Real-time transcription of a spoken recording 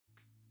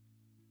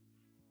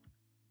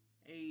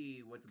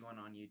Hey, what's going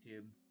on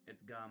YouTube?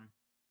 It's Gum,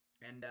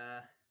 and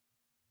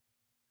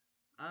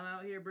I'm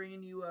out here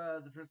bringing you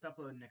the first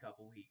upload in a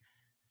couple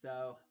weeks.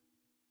 So,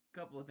 a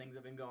couple of things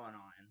have been going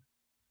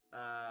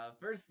on.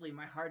 Firstly,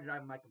 my hard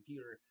drive on my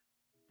computer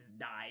just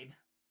died.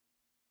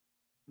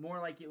 More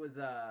like it was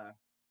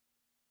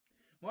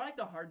more like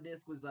the hard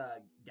disk was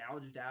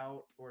gouged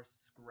out or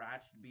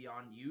scratched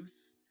beyond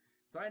use.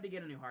 So I had to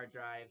get a new hard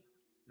drive.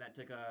 That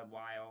took a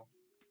while,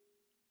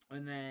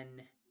 and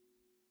then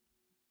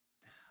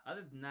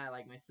other than that,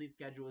 like my sleep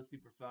schedule was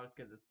super fucked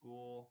because of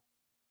school.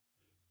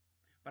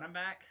 But I'm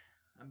back.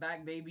 I'm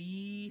back,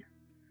 baby.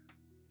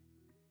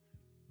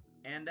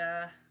 And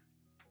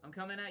I'm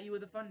coming at you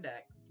with a fun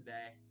deck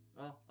today.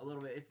 Well, a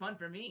little bit. It's fun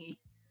for me.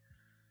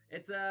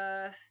 It's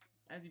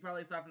as you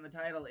probably saw from the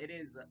title, it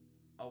is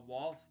a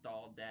wall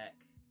stall deck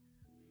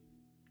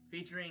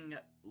featuring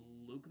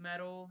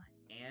Lucario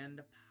and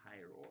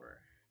Pyroar.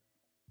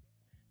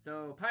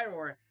 So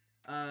Pyroar,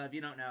 if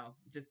you don't know,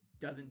 just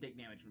doesn't take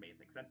damage from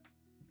basics.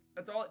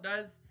 That's all it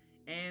does.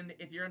 And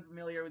if you're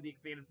unfamiliar with the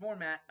expanded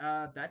format,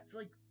 that's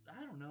like,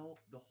 I don't know,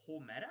 the whole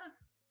meta?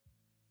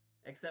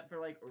 Except for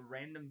like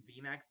random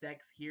VMAX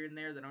decks here and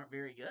there that aren't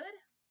very good.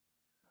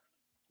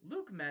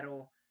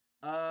 Lucario,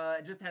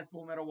 just has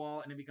full metal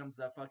wall and it becomes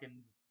a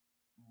fucking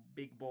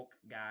big bulk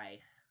guy.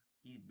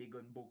 He's big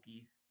and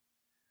bulky.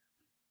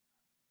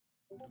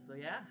 So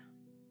yeah.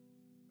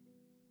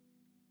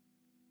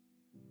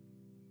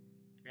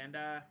 And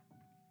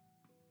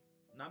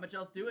not much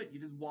else to it. You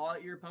just wall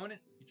out your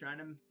opponent. You're trying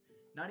to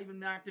not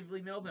even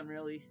actively mill them,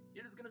 really.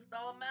 You're just gonna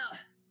stall them out.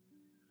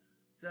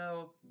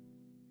 So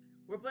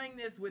we're playing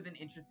this with an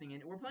interesting...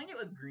 We're playing it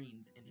with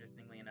greens,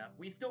 interestingly enough.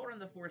 We still run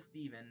the 4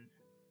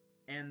 Stevens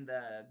and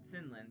the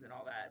Sinlins and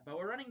all that, but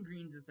we're running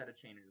greens instead of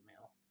Chainer's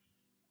Mail.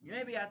 You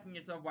may be asking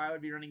yourself why I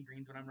would be running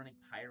greens when I'm running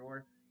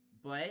Pyroar,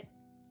 but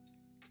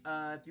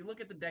if you look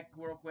at the deck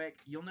real quick,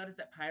 you'll notice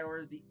that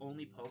Pyroar is the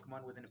only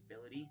Pokemon with an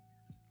ability.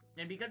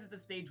 And because it's a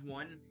stage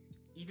 1,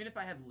 even if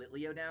I have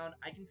Litleo down,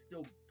 I can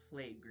still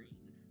play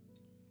greens.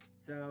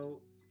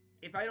 So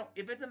if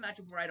it's a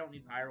matchup where I don't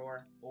need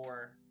Pyroar,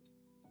 or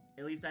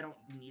at least I don't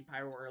need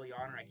Pyroar early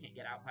on, or I can't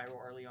get out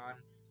Pyroar early on,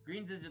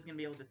 greens is just gonna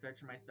be able to search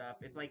for my stuff.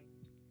 It's like,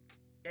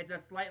 it's a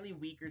slightly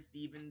weaker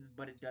Stevens,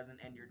 but it doesn't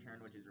end your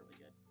turn, which is really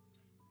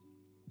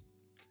good.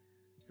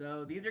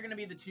 So these are gonna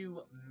be the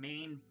two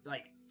main,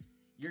 like,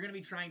 you're gonna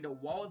be trying to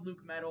wall with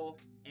Lucario,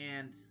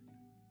 and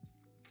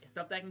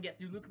stuff that can get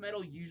through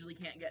Lucario usually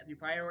can't get through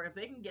Pyroar. If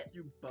they can get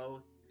through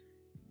both,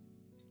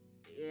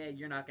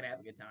 you're not gonna have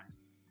a good time.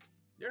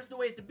 There's still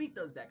ways to beat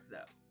those decks,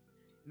 though.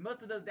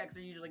 Most of those decks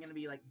are usually going to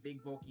be like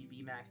big, bulky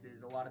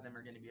VMAXs. A lot of them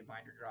are going to be a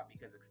binder drop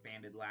because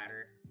expanded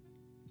ladder.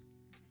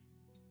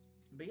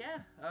 But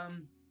yeah,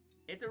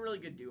 it's a really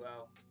good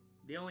duo.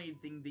 The only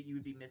thing that you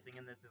would be missing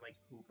in this is like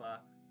Hoopa,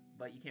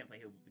 but you can't play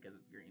Hoopa because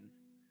it's greens.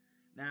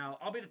 Now,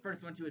 I'll be the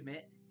first one to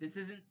admit, this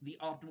isn't the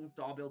optimal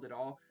stall build at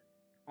all.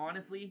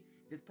 Honestly,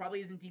 this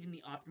probably isn't even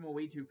the optimal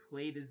way to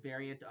play this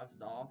variant of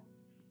stall.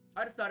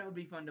 I just thought it would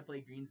be fun to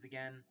play greens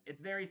again. It's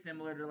very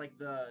similar to like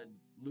the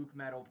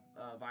Lucario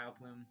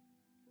Vileplume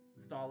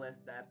stall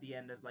list at the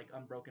end of like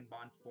Unbroken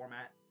Bonds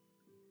format.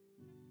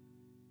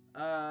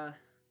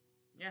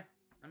 Yeah,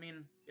 I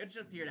mean, it's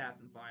just here to have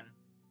some fun.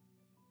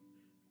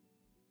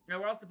 Now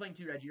we're also playing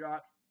 2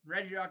 Regirock.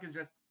 Regirock is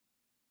just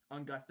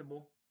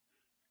ungustable.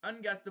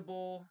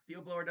 Ungustable,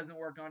 Field Blower doesn't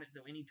work on it,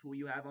 so any tool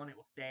you have on it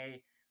will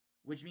stay,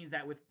 which means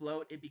that with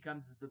Float, it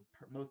becomes the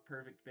most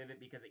perfect pivot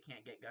because it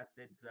can't get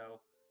gusted,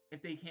 so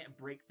if they can't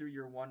break through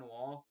your one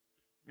wall,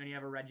 and you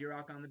have a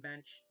Regirock on the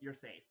bench, you're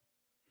safe.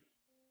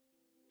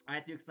 I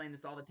have to explain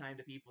this all the time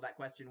to people that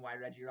question why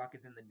Regirock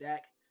is in the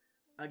deck.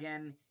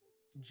 Again,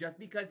 just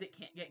because it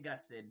can't get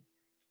gusted,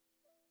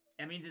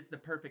 that means it's the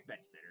perfect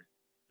bench sitter.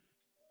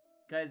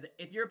 Because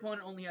if your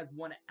opponent only has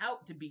 1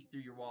 out to beat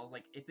through your walls,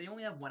 like if they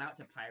only have 1 out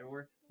to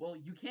Pyroar, well,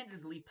 you can't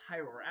just leave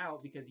Pyroar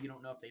out because you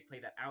don't know if they play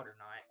that out or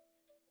not.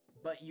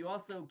 But you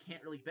also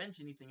can't really bench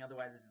anything,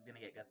 otherwise it's just going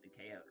to get gusted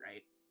KO'd,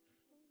 right?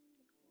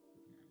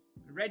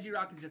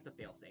 Regirock is just a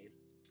failsafe.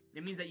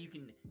 It means that you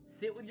can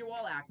sit with your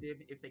wall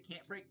active. If they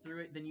can't break through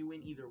it, then you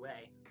win either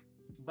way.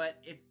 But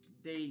if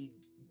they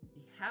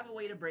have a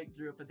way to break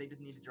through it, but they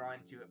just need to draw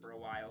into it for a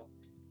while,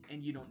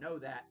 and you don't know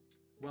that,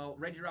 well,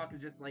 Regirock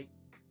is just like,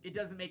 it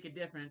doesn't make a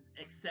difference,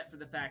 except for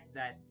the fact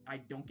that I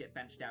don't get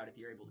benched out if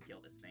you're able to kill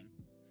this thing.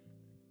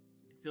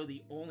 So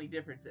the only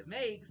difference it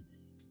makes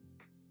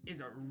is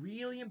a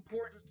really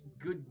important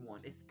good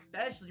one,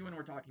 especially when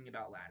we're talking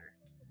about ladder.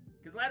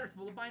 Because ladder's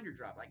full of binder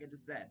drop, like I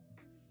just said.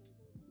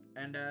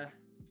 And,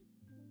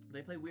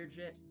 they play weird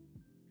shit.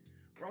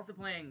 We're also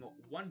playing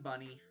 1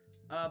 Bunny.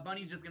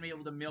 Bunny's just gonna be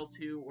able to mill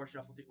 2 or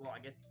shuffle 2. Well, I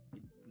guess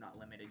it's not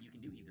limited. You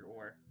can do either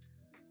or.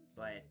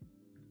 But,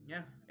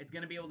 yeah, it's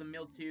gonna be able to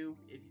mill 2.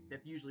 If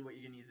that's usually what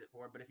you're gonna use it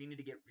for. But if you need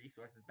to get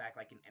resources back,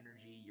 like an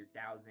energy, you're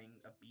dowsing,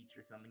 a beach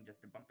or something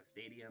just to bump a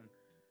stadium,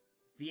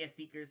 via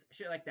Seekers,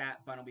 shit like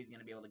that, Bunnelby's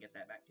gonna be able to get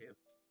that back too.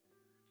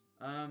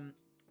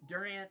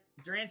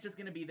 Durant's just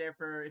gonna be there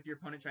for if your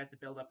opponent tries to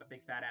build up a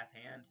big fat ass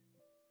hand.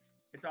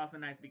 It's also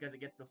nice because it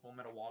gets the full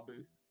metal wall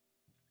boost,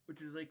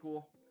 which is really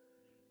cool.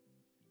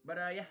 But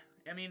yeah,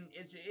 I mean,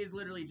 it's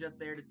literally just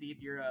there to see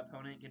if your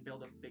opponent can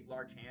build a big,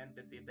 large hand,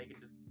 to see if they can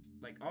just,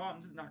 like, oh,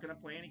 I'm just not going to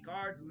play any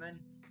cards, and then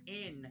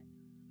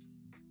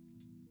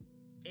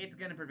it's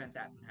going to prevent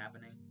that from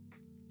happening.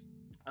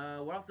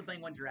 We're also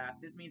playing one Giraffe.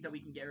 This means that we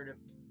can get rid of,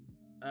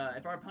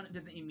 if our opponent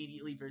doesn't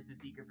immediately versus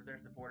Seeker for their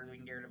supporters, we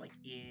can get rid of, like,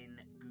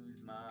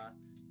 Guzma.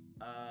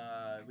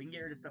 We can get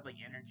rid of stuff like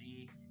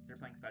Energy if they're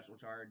playing Special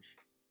Charge.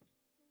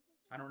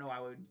 I don't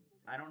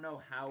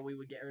know how we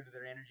would get rid of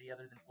their energy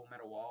other than Full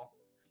Metal Wall.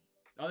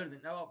 Other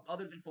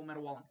than Full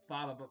Metal Wall and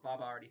Faba, but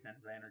Faba already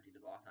sends the energy to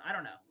the loss. I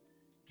don't know.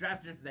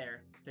 Draft's just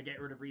there to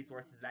get rid of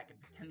resources that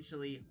could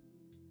potentially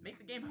make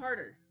the game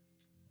harder.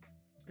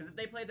 Because if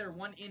they play their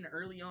 1-in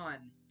early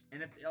on,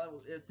 and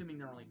assuming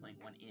they're only playing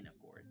 1-in,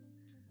 of course.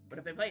 But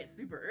if they play it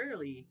super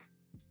early,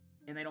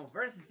 and they don't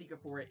versus Seeker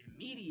for it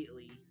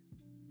immediately,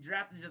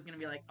 Draft is just going to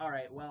be like,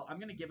 alright, well, I'm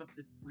going to give up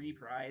this free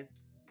prize,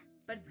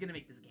 but it's going to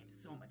make this game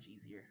so much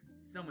easier.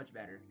 So much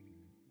better.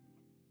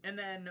 And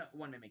then,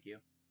 one Mimikyu.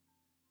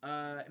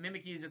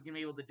 Mimikyu is just going to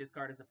be able to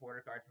discard a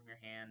supporter card from your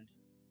hand,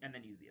 and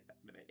then use the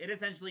effect of it. It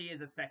essentially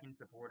is a second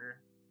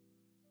supporter,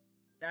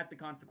 at the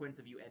consequence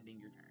of you ending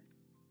your turn.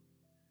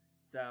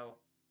 So,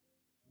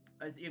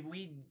 as if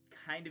we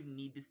kind of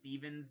need to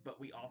Stevens, but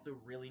we also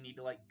really need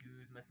to, like,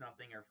 Guzma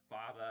something or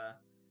Faba,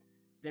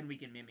 then we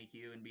can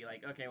Mimikyu and be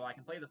like, okay, well, I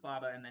can play the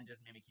Faba and then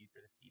just Mimikyu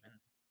for the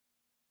Stevens.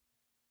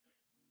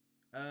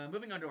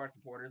 Moving on to our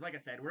supporters, like I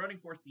said, we're running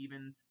 4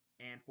 Stevens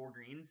and 4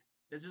 greens.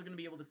 This is going to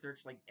be able to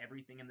search, like,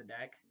 everything in the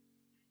deck.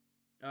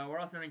 We're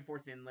also running 4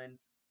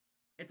 Sinlins.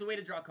 It's a way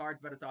to draw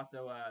cards, but it's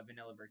also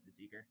vanilla versus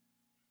Seeker.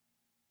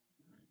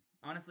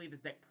 Honestly,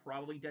 this deck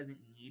probably doesn't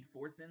need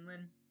 4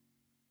 Sinlin,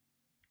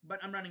 but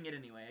I'm running it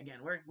anyway.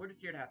 Again, we're just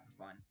here to have some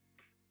fun.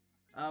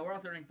 We're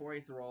also running 4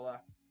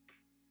 Acerola.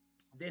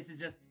 This is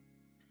just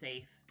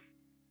safe.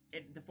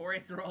 The 4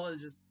 Acerola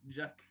is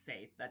just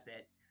safe. That's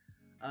it.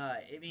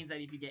 It means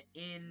that if you get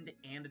end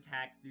and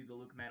attacked through the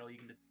Lucario,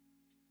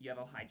 you have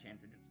a high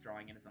chance of just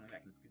drawing into something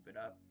that can scoop it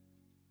up.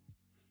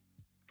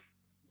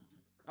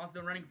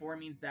 Also, running 4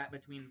 means that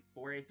between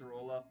 4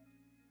 Acerola,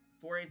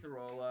 4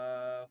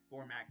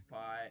 Max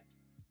Pot,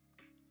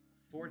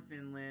 4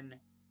 Sinlin,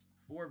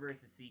 4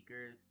 versus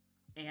Seekers,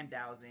 and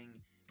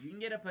Dowsing, you can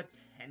get a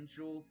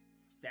potential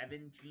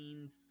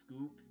 17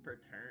 scoops per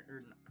turn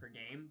or per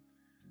game.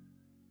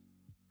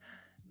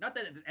 Not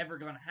that it's ever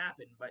going to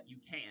happen, but you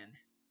can.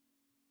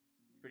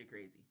 It's pretty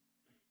crazy.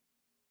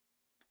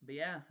 But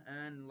yeah,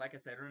 and like I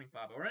said, running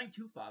Faba. We're running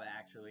 2 Faba,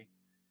 actually.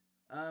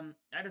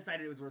 I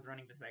decided it was worth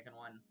running the second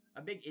one.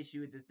 A big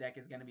issue with this deck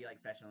is going to be, like,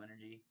 Special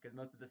Energy, because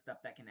most of the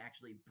stuff that can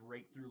actually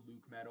break through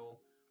Lucario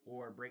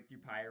or break through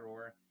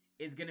Pyroar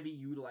is going to be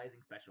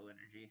utilizing Special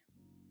Energy.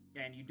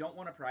 And you don't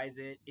want to prize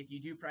it. If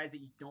you do prize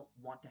it, you don't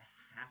want to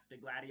have to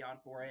Gladion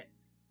for it.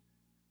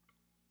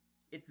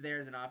 It's there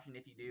as an option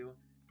if you do.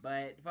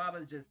 But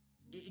Faba's just,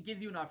 it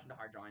gives you an option to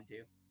hard draw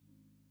into.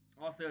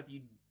 Also, if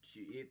in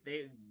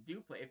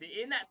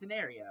that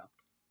scenario,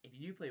 if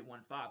you do play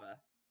 1 Faba,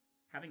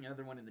 having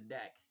another one in the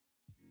deck,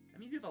 that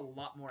means you have a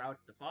lot more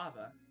outs to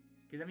Faba.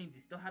 Because that means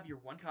you still have your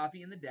 1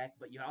 copy in the deck,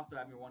 but you also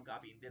have your 1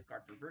 copy in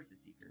discard for versus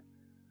Seeker.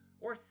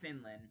 Or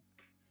Sinlin.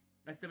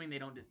 Assuming they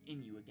don't just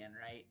in you again,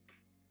 right?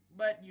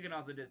 But you can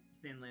also just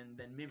Sinlin,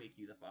 then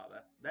Mimikyu the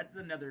Faba. That's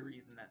another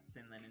reason that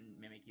Sinlin and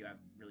Mimikyu have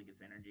really good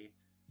synergy.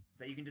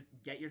 So you can just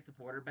get your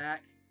supporter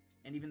back,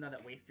 and even though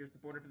that wastes your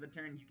supporter for the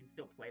turn, you can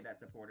still play that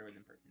supporter with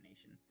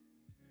Impersonation.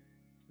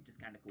 Which is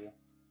kind of cool.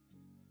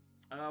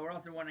 We're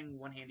also running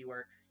 1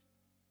 Handiwork.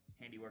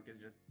 Handiwork is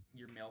just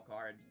your mail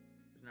card.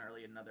 There's not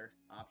really another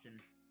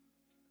option.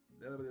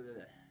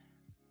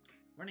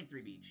 Running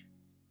 3 Beach.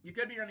 You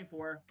could be running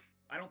 4.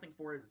 I don't think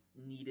 4 is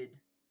needed.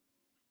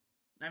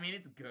 I mean,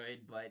 it's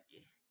good, but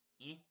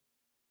you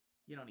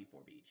don't need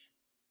 4 Beach.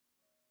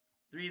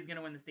 3 is going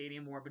to win the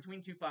Stadium War.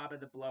 Between 2 Faba,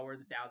 the Blower,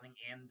 the Dowsing,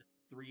 and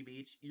 3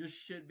 Beach, you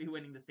should be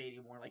winning the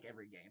Stadium War like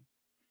every game.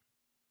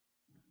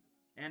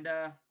 And,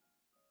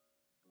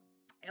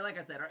 like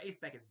I said, our ace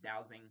spec is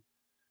Dowsing.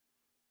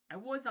 I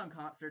was on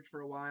Comp Search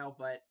for a while,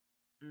 but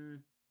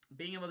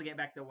being able to get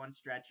back the 1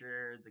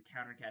 Stretcher, the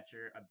Counter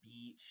Catcher, a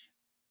Beach,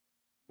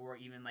 or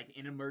even, like,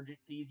 in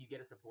emergencies, you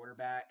get a supporter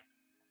back.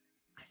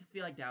 I just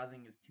feel like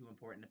Dowsing is too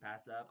important to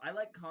pass up. I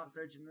like Comp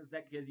Search in this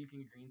deck because you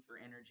can greens for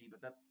energy,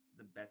 but that's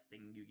the best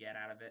thing you get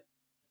out of it.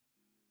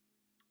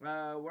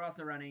 We're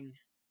also running,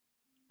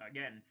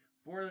 again,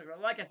 4,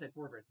 like I said,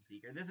 4 versus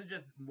Seeker. This is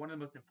just one of the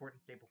most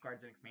important staple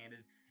cards in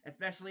Expanded,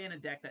 especially in a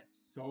deck that's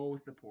so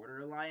supporter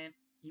reliant.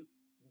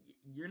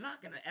 You're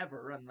not going to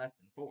ever run less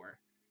than 4.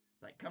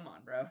 Like, come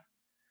on, bro.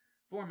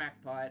 4 Max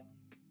Pot.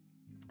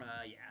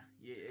 Yeah,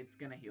 it's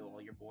going to heal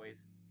all your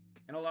boys.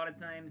 And a lot of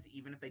times,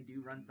 even if they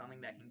do run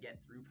something that can get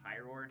through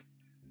Pyroar,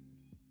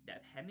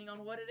 depending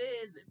on what it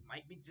is, it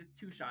might be just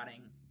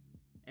 2-shotting.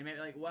 And maybe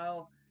like,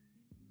 well,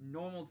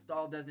 normal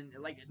stall decks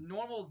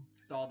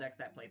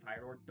that play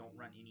Pyroar don't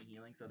run any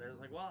healing, so they're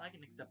like, well, I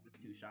can accept this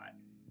 2-shot.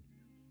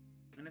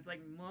 And it's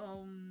like,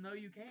 well, no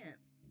you can't,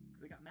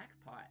 because they got Max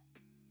Pot.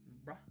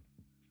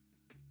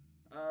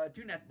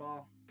 2 Nest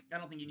Ball. I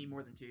don't think you need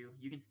more than 2.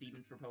 You can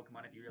Stevens for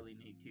Pokemon if you really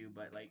need to,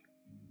 but, like,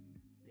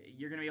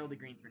 you're going to be able to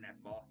greens for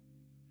Nest Ball.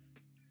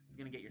 It's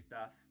going to get your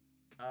stuff.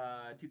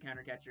 2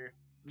 Counter Catcher.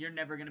 You're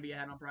never going to be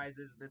ahead on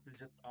prizes. This is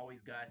just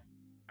always Gust.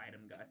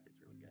 Item Gust. It's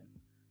really good.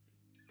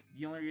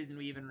 The only reason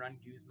we even run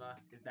Guzma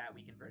is that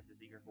we can Versus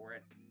Seeker for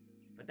it.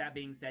 But that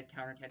being said,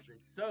 Counter Catcher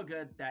is so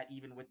good that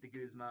even with the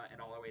Guzma and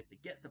all our ways to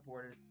get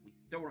supporters, we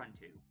still run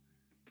 2.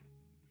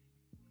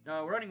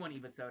 We're running 1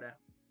 Evosoda.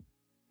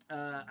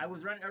 I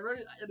was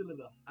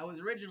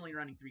originally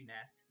running 3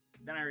 Nest.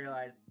 Then I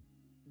realized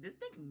this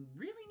thing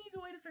really needs a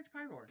way to search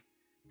Pyroar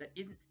that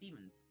isn't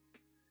Stevens.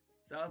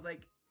 So I was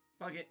like,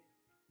 fuck it,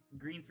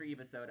 greens for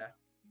Evosoda.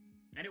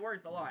 And it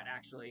works a lot,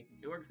 actually.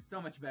 It works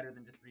so much better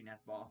than just 3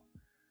 Nest Ball.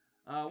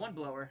 1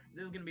 Blower.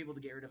 This is going to be able to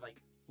get rid of, like,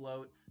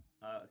 floats.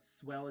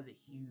 Swell is a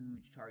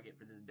huge target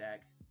for this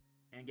deck.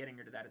 And getting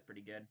rid of that is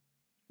pretty good.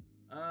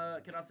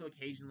 Can also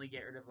occasionally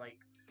get rid of, like,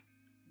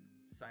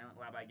 Silent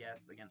Lab, I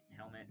guess, against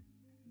Helmet.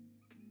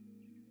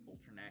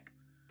 Ultra Neck.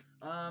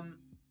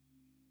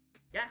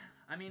 Yeah,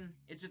 I mean,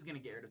 it's just going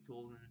to get rid of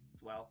tools and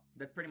Swell.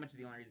 That's pretty much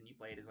the only reason you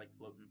play it is, like,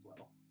 Float and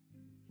Swell.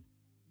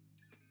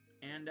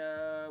 And,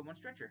 1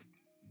 Stretcher.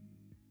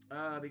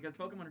 Because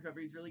Pokemon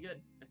Recovery is really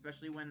good,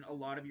 especially when a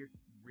lot of your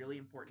really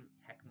important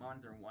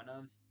Techmons are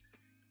one-ofs.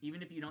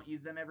 Even if you don't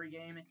use them every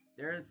game,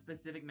 there are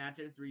specific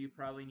matchups where you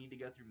probably need to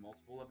go through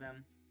multiple of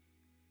them.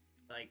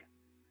 Like,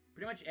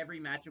 pretty much every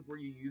matchup where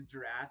you use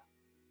Giraffe,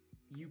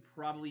 you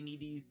probably need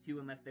to use 2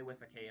 unless they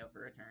whiff a KO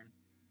for a turn.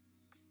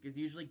 Because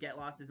usually Get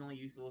Lost is only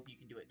useful if you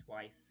can do it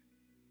twice.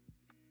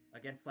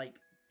 Against, like,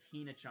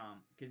 Tina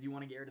Chomp, because you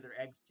want to get rid of their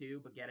eggs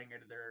too, but getting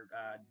rid of their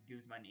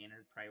Guzma and Anna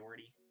is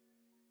priority.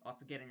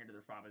 Also, getting rid of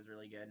their Faba is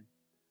really good.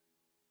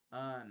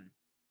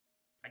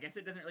 I guess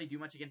it doesn't really do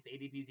much against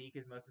ADPZ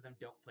because most of them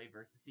don't play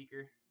Versus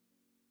Seeker.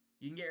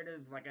 You can get rid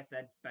of, like I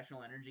said,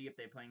 Special Energy if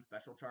they're playing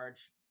Special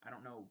Charge. I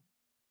don't know.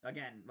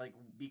 Again, like,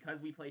 because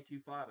we play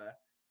 2 Faba,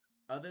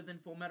 other than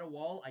Full Metal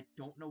Wall, I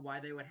don't know why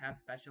they would have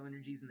Special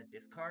Energies in the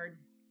discard.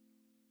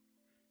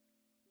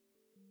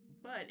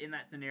 But in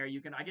that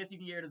scenario, I guess you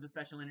can get rid of the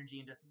Special Energy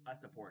and just a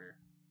supporter.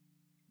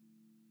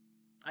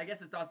 I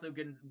guess it's also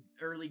good in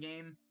early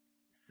game,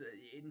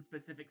 in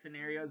specific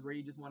scenarios where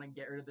you just want to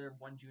get rid of their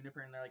 1 Juniper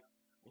and they're like,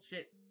 well,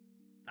 shit,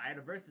 I had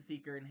a Versus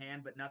Seeker in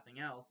hand, but nothing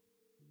else.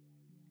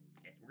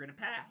 Guess we're going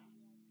to pass.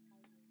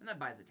 And that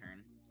buys a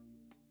turn.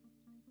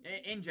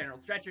 In general,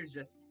 Stretcher's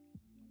just,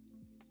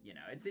 you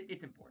know,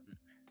 it's important.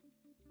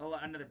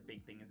 Another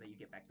big thing is that you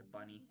get back the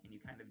Bunny, and you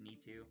kind of need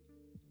to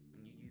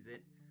when you use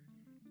it.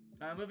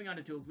 Moving on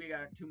to tools, we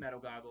got 2 Metal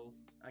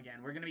Goggles. Again,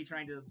 we're going to be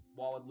trying to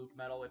wall with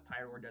Lucario if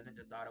Pyroar doesn't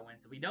just auto-win,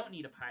 so we don't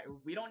need a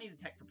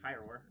tech for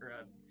Pyroar, or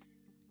a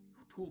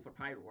tool for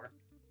Pyroar.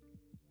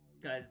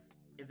 Because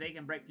if they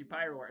can break through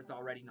Pyroar, it's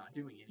already not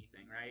doing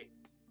anything, right?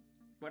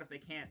 But if they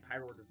can't,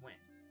 Pyroar just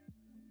wins.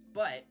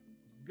 But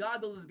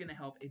Goggles is going to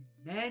help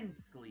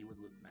immensely with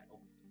Lucario.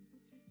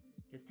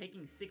 Because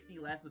taking 60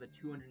 less with a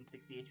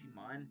 260 HP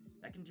Mon,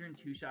 that can turn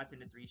 2 shots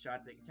into 3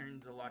 shots. It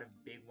turns a lot of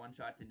big 1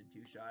 shots into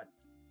 2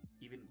 shots.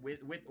 Even with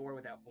or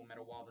without Full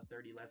Metal Wall, the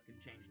 30 less can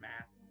change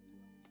math.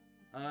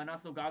 And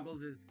also,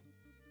 Goggles is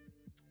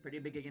pretty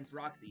big against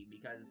Roxy,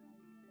 because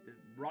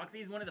Roxy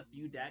is one of the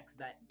few decks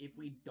that if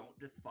we don't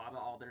just Faba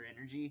all their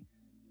energy,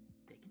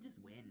 they can just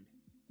win.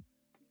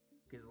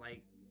 Because,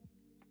 like,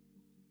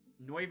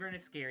 Noivern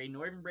is scary.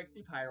 Noivern breaks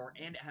through Pyroar,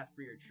 and it has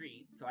Free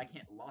Retreat, so I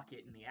can't lock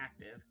it in the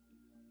active.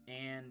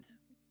 And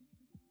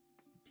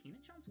Tina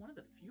Chomp's one of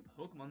the few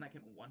Pokemon that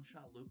can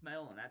one-shot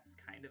Lucario, and that's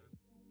kind of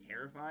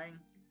terrifying.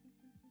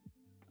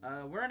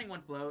 We're running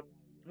 1 Float.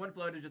 1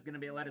 Float is just going to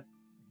be let us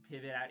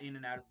pivot out in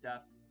and out of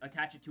stuff.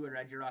 Attach it to a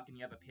Regirock, and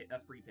you have a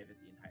free pivot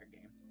the entire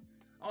game.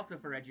 Also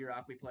for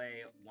Regirock, we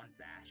play 1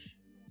 Sash.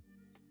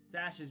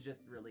 Sash is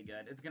just really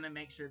good. It's going to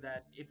make sure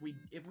that if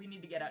we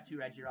need to get out 2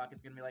 Regirock,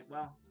 it's going to be like,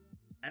 well,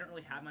 I don't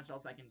really have much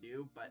else I can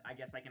do, but I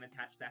guess I can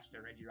attach Sash to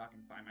Regirock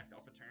and buy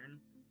myself a turn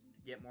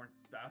to get more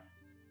stuff.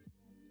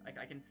 Like,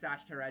 I can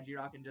Sash to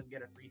Regirock and just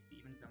get a free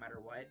Stevens no matter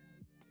what.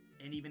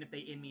 And even if they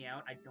in me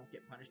out, I don't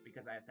get punished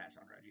because I have Sash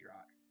on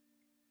Regirock.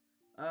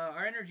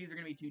 Our energies are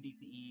going to be 2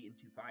 DCE and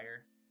 2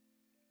 Fire.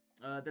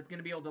 That's going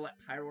to be able to let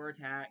Pyroar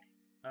attack.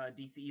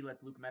 DCE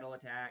lets Lucario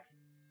attack.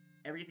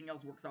 Everything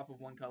else works off of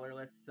 1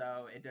 Colorless,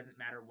 so it doesn't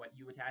matter what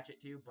you attach it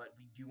to, but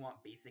we do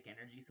want basic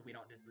energy so we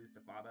don't just lose to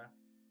Faba.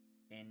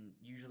 And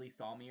usually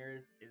Stall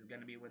Mirrors is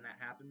going to be when that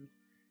happens.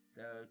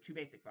 So 2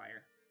 basic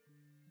Fire.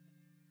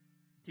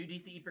 2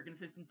 DCE for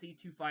consistency,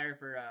 2 Fire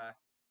for,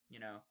 you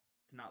know,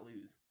 to not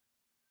lose.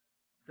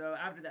 So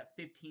after that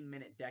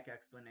 15-minute deck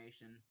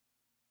explanation,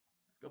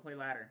 let's go play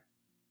ladder.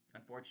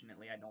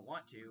 Unfortunately, I don't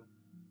want to,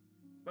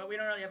 but we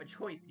don't really have a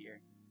choice here.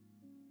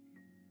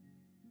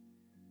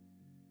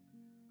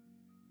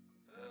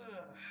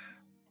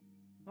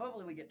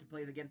 Hopefully we get to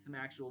play against some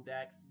actual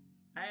decks.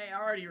 I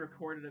already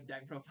recorded a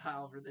deck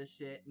profile for this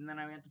shit, and then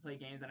I went to play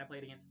games, and I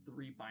played against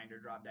 3 binder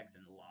drop decks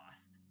and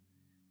lost.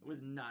 It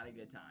was not a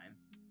good time.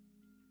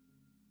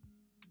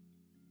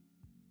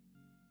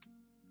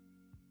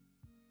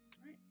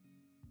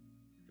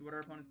 see what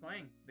our opponent's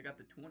playing. They got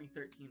the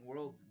 2013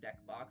 Worlds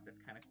deck box.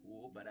 That's kind of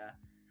cool, but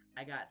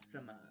I got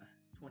some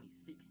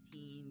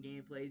 2016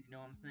 gameplays. You know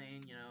what I'm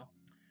saying? You know,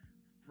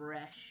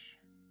 fresh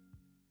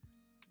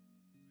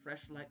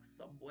like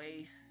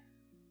Subway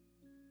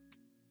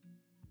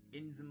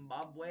in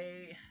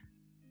Zimbabwe.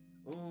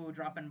 Ooh,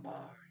 dropping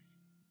bars.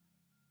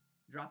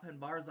 Dropping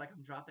bars like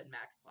I'm dropping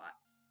max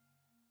pots.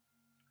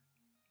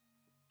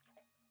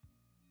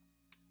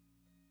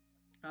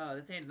 Oh,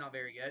 this hand's not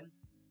very good.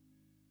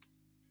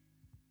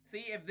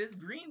 See, if this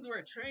greens were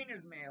a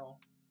trainer's mail,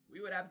 we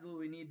would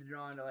absolutely need to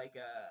draw into like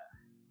a...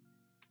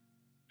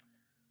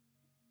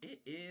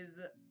 It is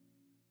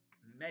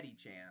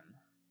Medicham.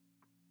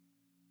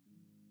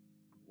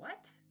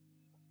 What?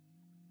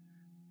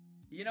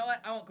 You know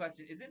what? I won't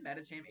question. Is it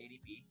Medicham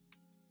ADP?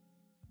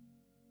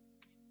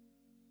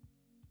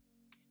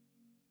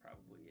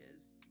 Probably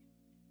is.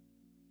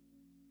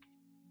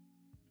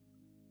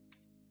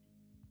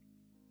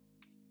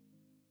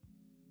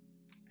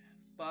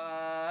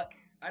 Fuck.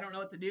 I don't know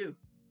what to do.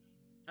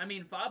 I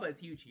mean, Faba is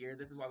huge here.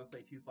 This is why we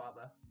play 2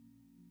 Faba.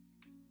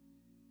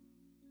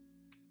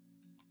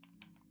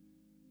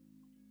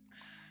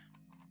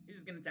 He's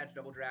just gonna attach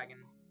Double Dragon.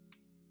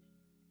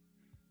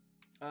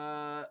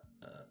 I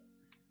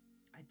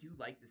do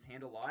like this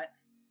hand a lot.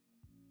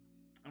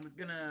 I'm just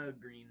gonna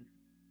greens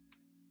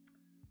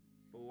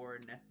for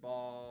Nest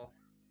Ball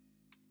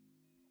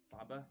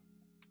Faba.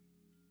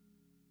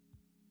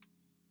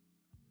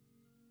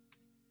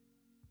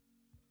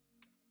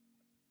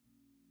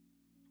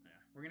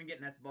 We're gonna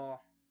get Nest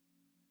Ball.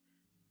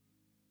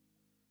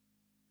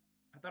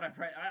 I thought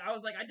I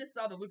was like, I just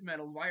saw the Luke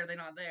medals. Why are they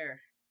not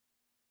there?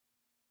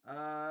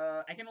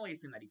 I can only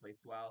assume that he plays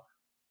Swell.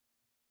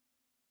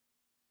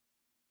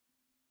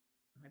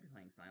 I might be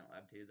playing Silent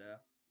Lab too, though.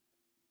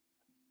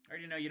 I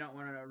already know you don't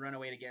want to run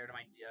away to get rid of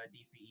my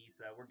DCE,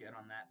 so we're good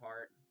on that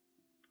part.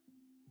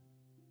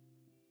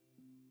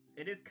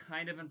 It is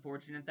kind of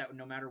unfortunate that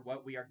no matter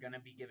what, we are going to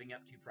be giving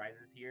up 2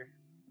 prizes here.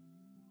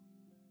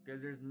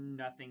 Because there's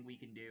nothing we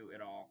can do at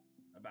all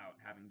about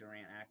having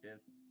Durant active.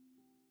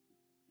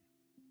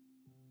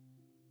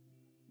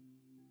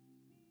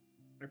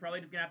 We're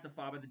probably just going to have to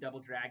Faba the Double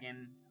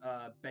Dragon,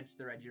 bench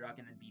the Regirock,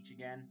 and then Beach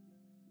again.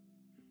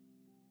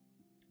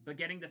 But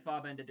getting the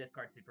Faba into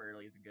discard super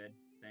early is a good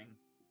thing.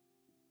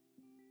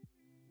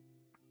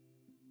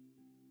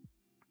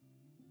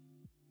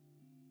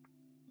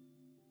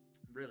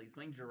 Really, he's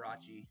playing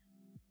Jirachi.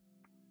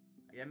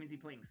 Yeah, that means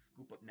he's playing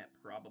Scoop Up Net,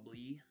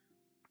 probably.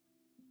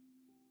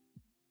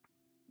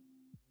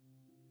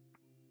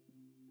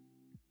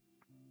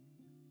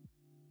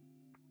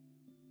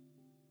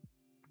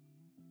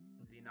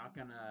 Is he not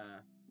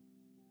gonna...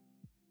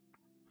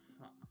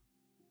 Huh.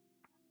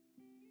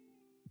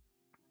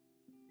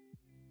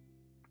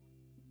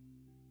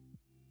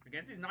 I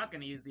guess he's not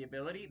gonna use the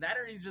ability. That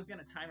or he's just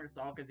gonna timer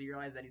stall because he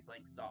realized that he's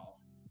playing stall.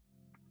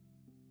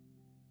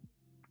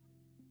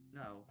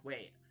 No,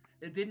 wait.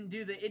 It didn't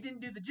do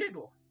the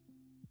jiggle.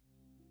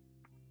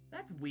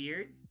 That's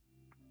weird.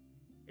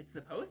 It's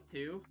supposed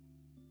to.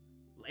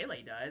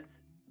 Lele does.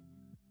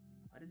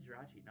 Why does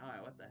Jirachi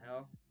not? What the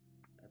hell?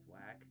 That's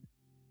whack.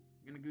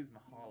 I'm gonna Guzma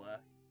Hala.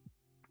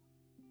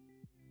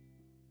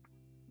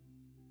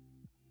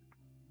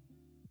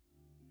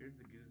 Here's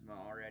the Guzma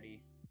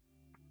already.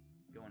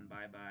 Going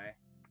bye-bye.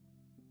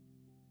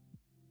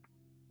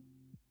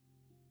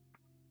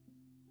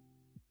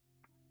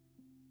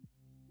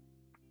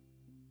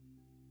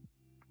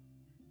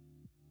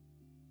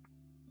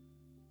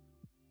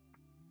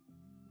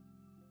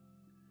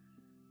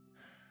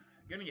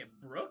 Gonna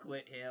get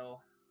Brooklet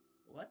Hill.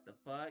 What the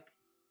fuck?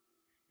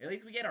 At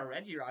least we get our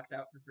Regirocks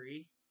out for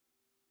free.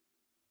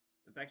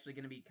 That's actually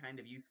gonna be kind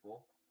of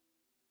useful.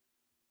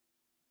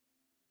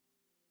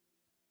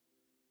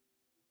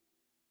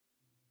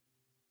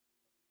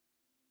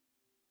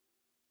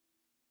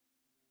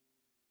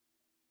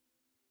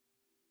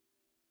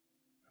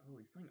 Oh,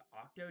 he's playing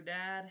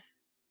Octodad?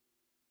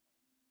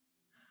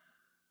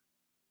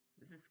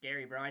 This is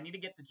scary, bro. I need to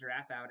get the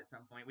Giraffe out at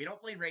some point. We don't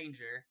play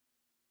Ranger.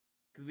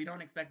 Because we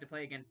don't expect to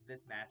play against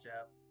this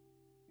matchup.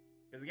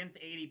 Because against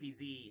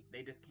ADPZ,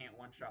 they just can't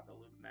one-shot the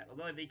Luke Met.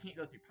 Although they can't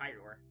go through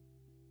Pyroar.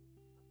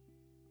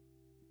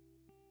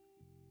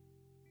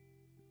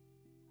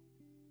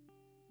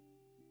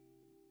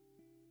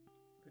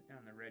 Put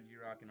down the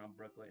Regirock and I'll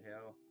Brooklet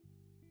Hill.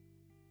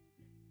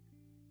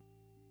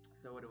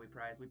 So what do we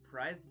prize? We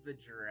prized the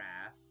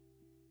Giraffe,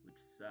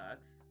 which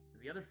sucks. Is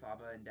the other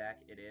Faba in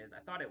deck? It is. I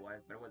thought it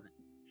was, but I wasn't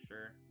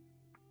sure.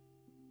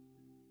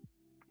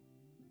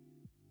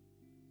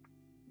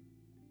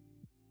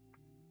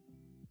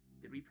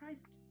 Did we prize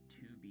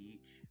 2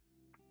 Beach?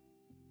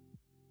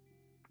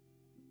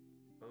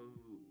 Oh,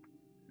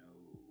 no.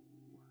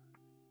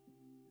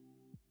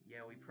 Yeah,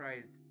 we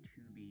prized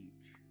 2 Beach.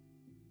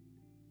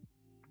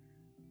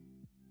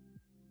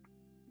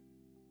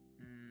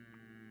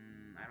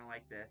 I don't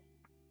like this.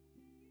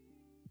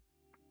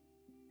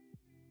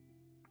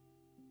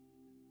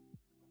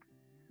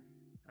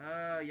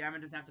 Yeah, I'm gonna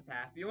just have to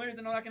pass. The only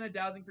reason I'm not gonna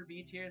Dowsing for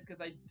Beach here is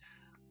because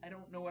I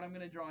don't know what I'm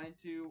going to draw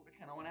into. I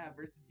kind of want to have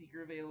Versus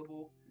Seeker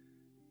available.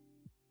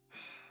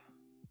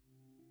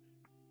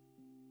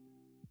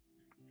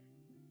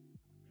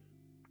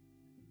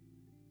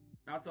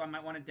 Also, I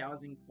might want a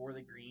Dowsing for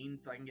the green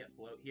so I can get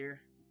Float here.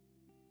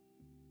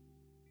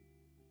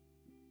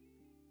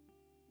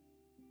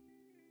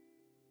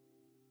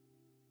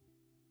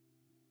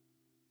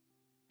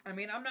 I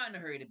mean, I'm not in a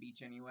hurry to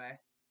beach anyway.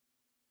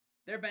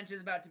 Their bench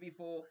is about to be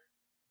full.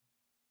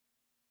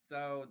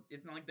 So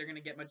it's not like they're going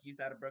to get much use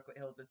out of Brooklet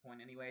Hill at this point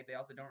anyway. They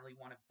also don't really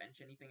want to bench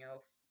anything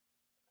else.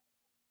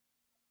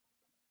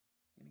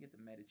 I'm going to get the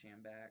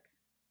Metachan back.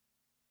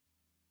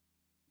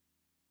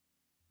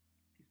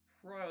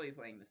 He's probably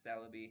playing the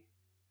Celebi.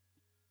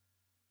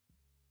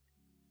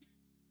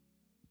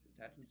 So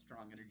attaching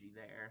strong energy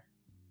there.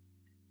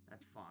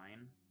 That's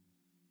fine.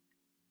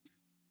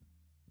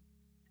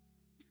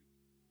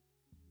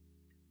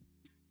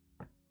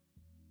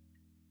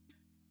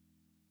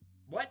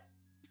 What?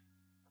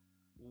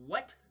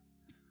 What?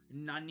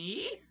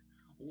 Nani?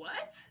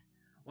 What?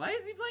 Why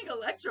is he playing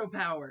Electro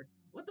Power?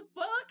 What the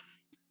fuck?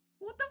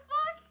 What the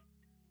fuck?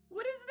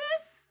 What is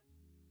this?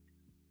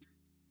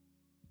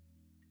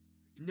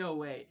 No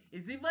way.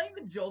 Is he playing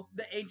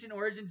the Ancient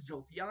Origins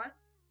Jolteon?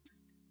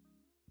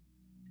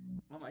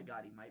 Oh my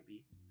god, he might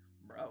be.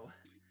 Bro,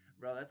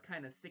 that's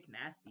kind of sick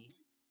nasty.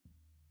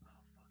 Oh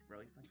fuck, bro,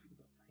 he's playing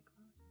Super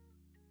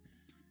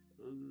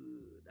Cyclone?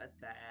 Ooh, that's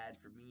bad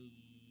for me.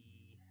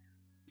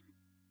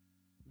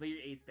 But your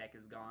ace spec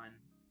is gone.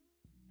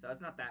 So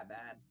it's not that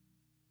bad.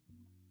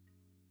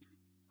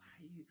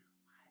 Why?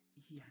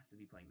 He has to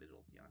be playing the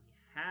Jolteon.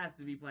 He has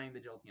to be playing the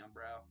Jolteon,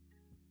 bro.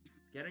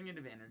 It's getting rid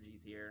of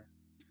energies here.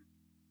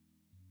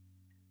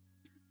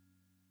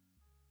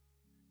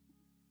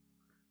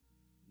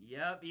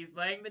 Yep, he's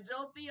playing the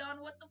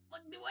Jolteon. What the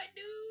fuck do I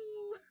do?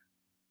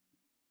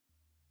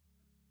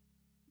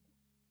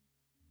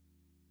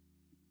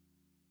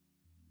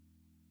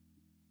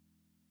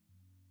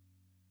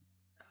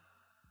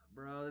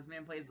 Bro, this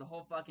man plays the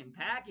whole fucking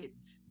package.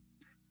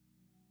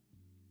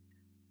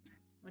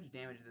 How much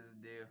damage does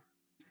it do?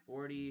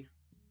 40,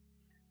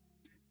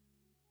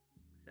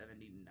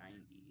 70, 90.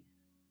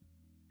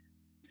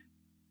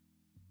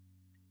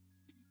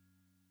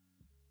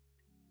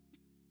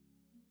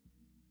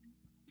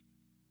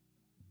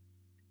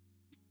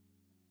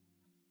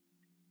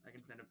 I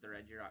can send up the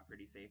Regirock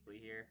pretty safely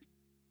here.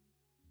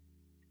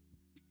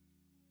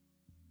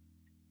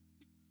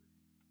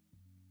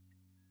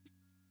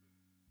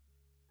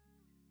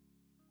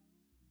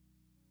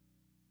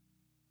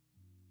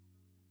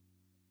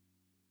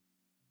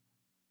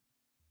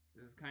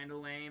 This is kind of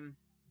lame,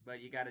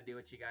 but you gotta do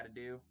what you gotta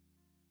do.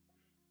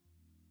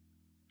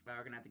 Oh,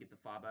 we're gonna have to get the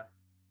Faba.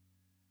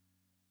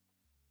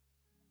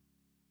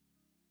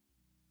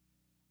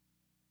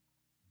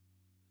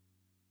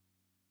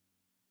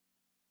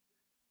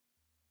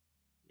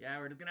 Yeah,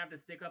 we're just gonna have to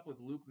stick up with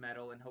Luke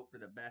Metal and hope for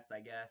the best, I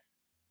guess.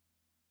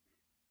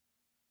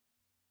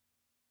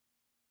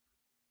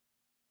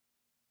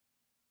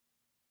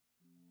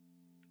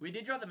 We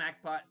did draw the Max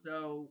Pot,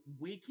 so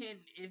we can,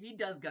 if he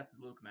does Gust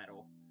Luke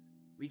Metal,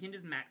 we can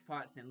just Max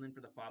Pot Sinlin for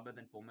the Faba,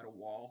 then Full Metal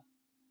Wall,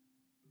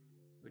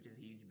 which is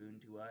a huge boon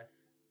to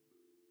us.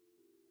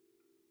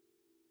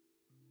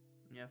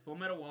 Yeah, Full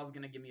Metal Wall is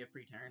going to give me a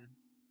free turn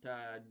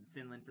to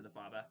Sinlin for the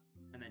Faba,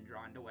 and then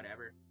draw into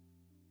whatever.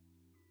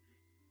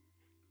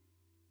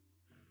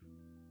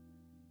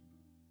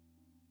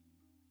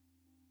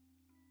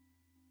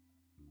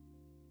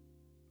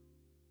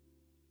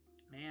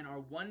 Man,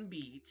 our one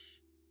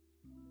beach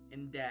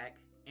in deck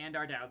and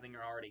our Dowsing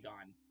are already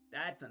gone.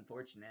 That's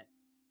unfortunate.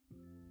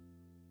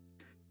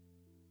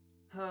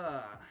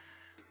 Huh.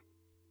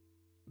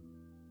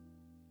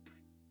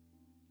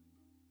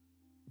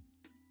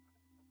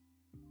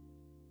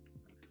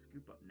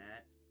 Scoop up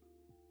net.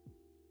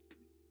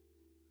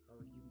 Oh,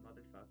 you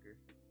motherfucker.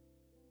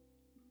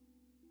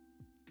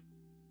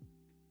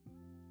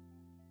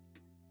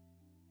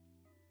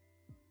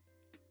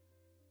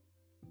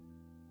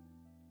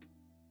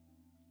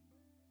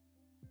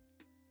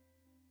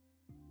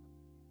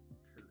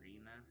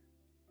 Karina.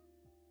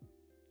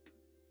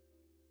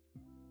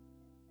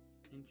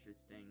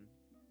 Interesting.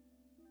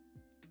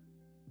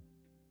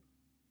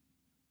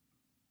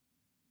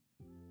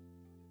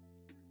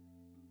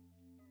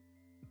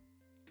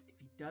 If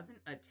he doesn't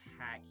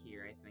attack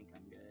here, I think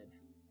I'm good.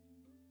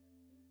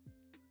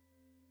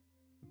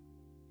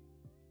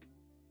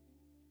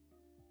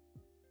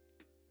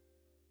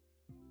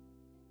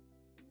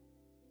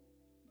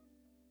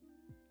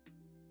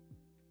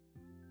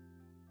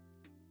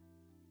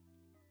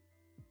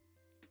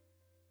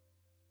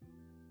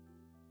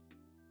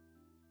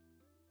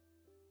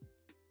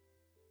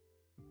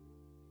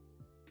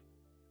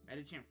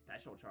 Medicham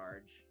Special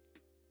Charge.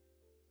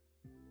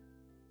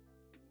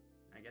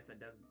 I guess that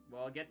does...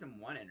 Well, it gets him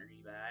one energy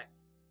back.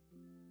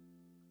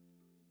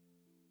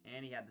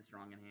 And he had the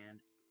Strong in hand.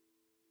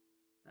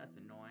 That's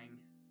annoying.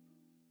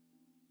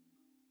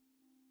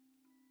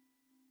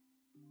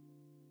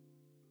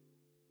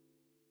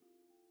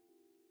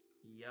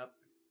 Yep.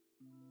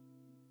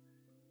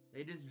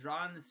 They just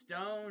draw in the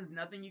stones.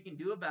 Nothing you can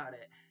do about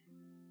it.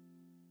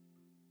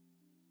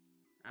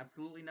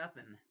 Absolutely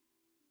nothing.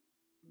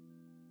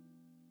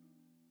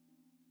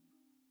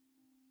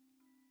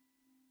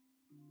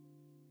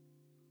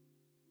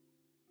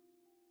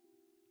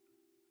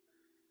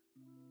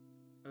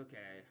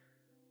 Okay.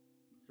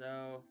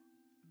 So...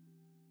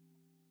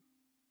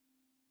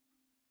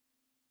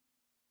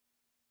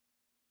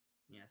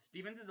 yeah,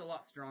 Stevens is a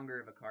lot stronger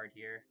of a card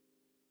here.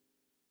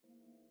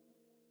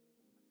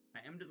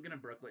 I am just gonna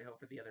Brooklet hope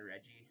for the other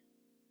Reggie.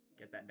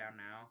 Get that down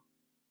now.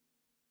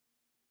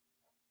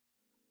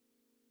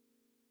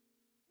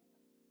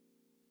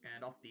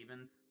 And I'll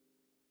Stevens.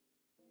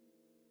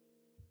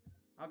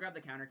 I'll grab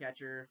the Counter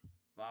Catcher,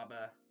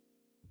 Faba,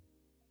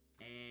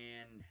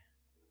 and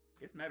I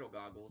guess Metal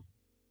Goggles.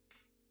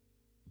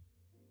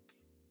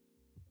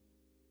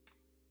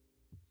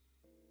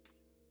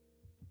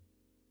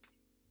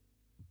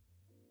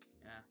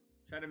 Yeah,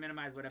 try to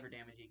minimize whatever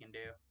damage he can do.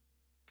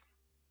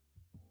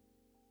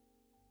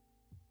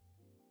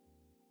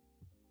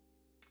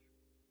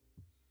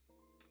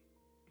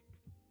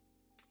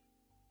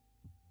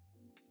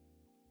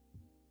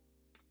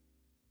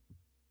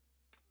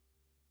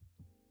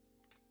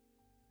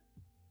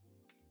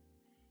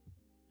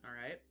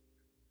 Alright.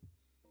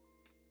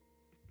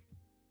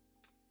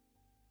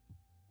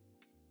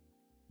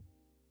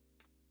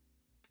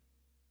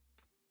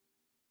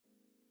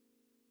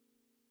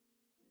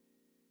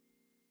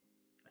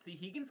 See,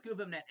 he can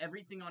scuba net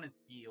everything on his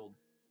field.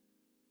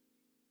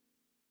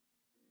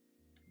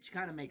 Which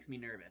kind of makes me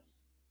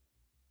nervous.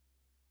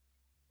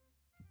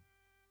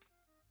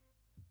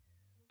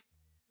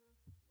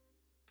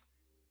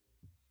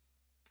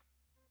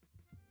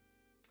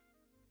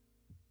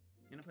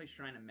 He's gonna play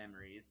Shrine of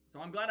Memories. So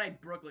I'm glad I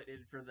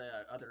Brookleted for the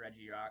other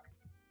Regirock.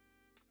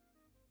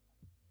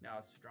 That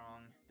was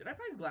strong. Did I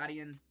prize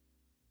Gladion?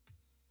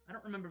 I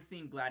don't remember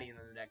seeing Gladion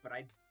in the deck, but I...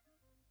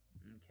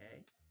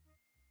 okay.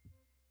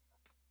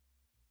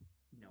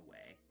 No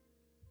way.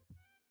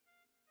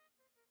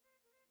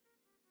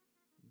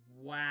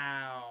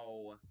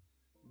 Wow.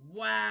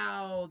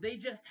 Wow, they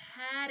just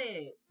had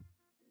it.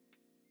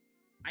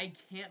 I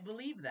can't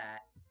believe that.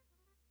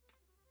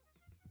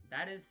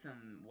 That is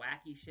some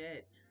wacky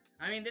shit.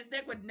 I mean, this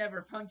deck would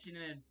never function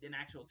in an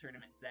actual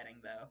tournament setting,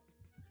 though.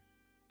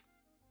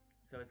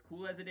 So as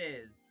cool as it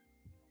is.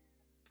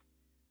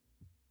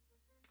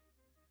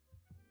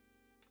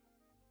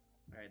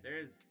 Alright,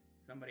 there's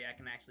somebody I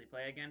can actually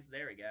play against.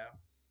 There we go.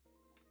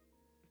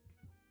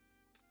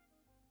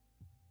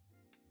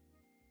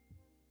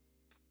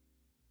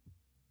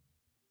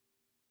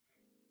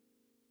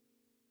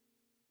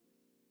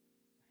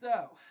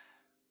 So,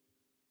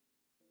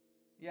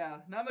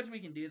 yeah, not much we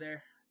can do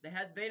there. They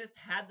just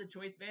had the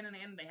choice band in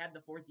hand. They had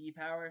the 4th E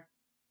power.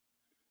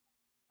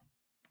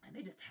 And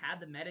they just had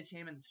the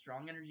Medicham and the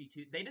strong energy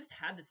too. They just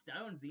had the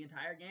stones the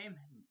entire game.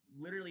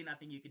 Literally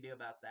nothing you could do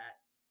about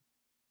that.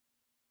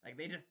 Like,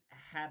 they just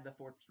had the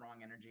 4th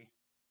strong energy.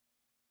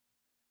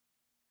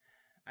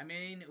 I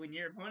mean, when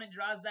your opponent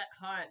draws that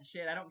hot,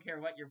 shit, I don't care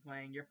what you're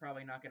playing, you're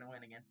probably not going to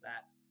win against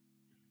that.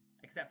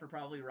 Except for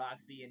probably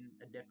Roxy and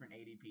a different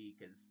ADP,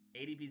 because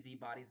ADP Z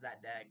bodies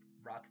that deck.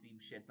 Roxy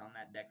shits on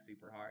that deck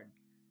super hard.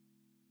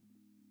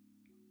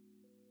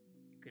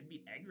 Could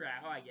be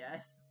Eggrow, I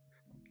guess.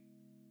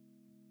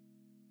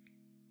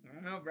 I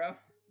don't know, bro.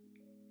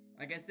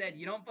 Like I said,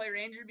 you don't play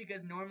Ranger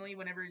because normally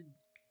whenever...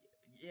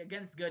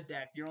 against good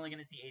decks, you're only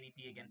going to see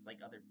ADP against, like,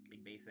 other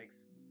big basics.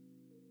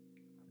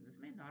 Is this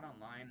man not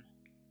online?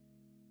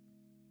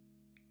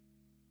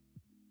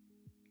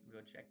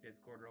 We'll go check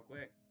Discord real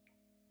quick.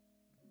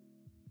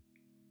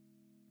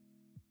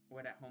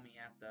 What at homie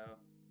at, though?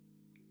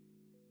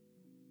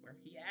 Where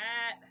he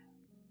at?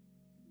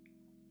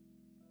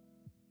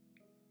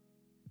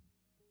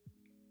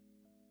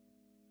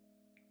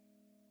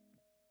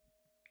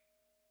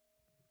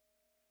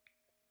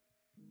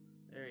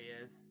 There he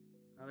is.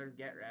 Oh, there's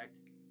Get Wrecked.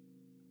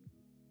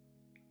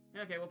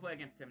 Okay, we'll play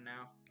against him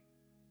now.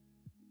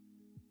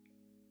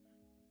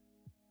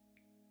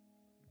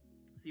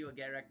 See what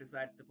Get Wrecked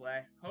decides to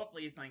play.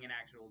 Hopefully he's playing an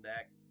actual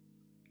deck.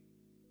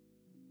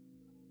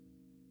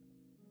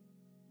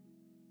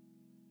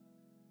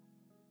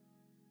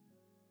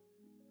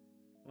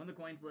 Won the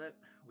coin flip.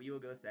 We will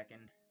go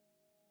second.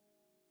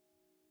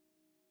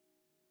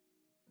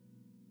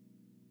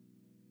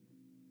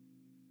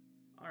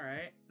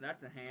 Alright,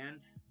 that's a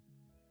hand.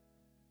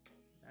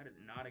 That is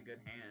not a good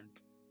hand.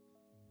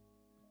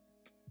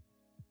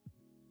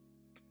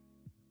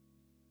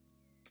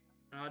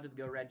 I'll just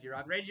go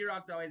Regirock.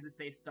 Regirock's always a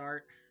safe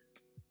start.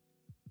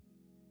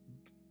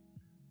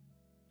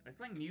 I was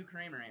playing Mew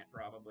Cramorant,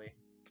 probably.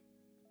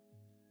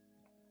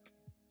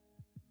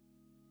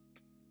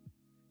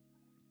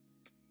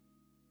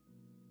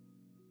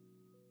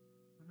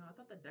 Oh, no, I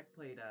thought the deck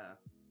played,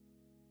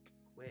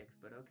 Quicks,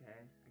 but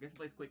okay. I guess it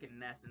plays Quick and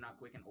Nest and not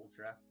Quick and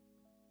Ultra.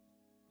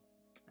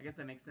 I guess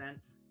that makes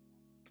sense.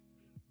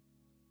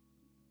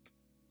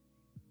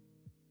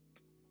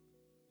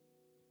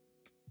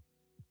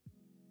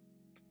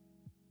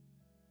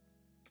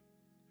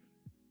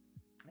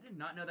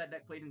 not know that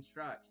deck played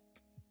Instruct.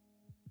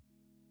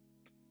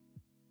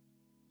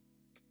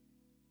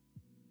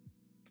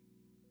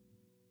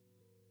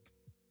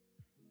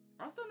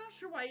 Also, not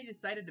sure why he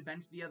decided to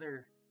bench the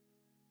other...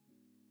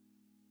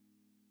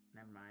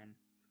 Never mind.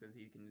 It's because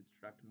he can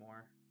Instruct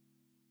more.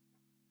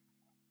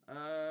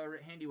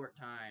 Handiwork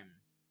time.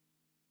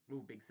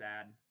 Ooh, big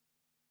sad.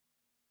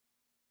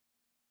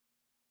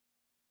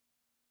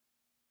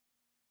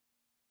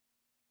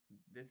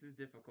 This is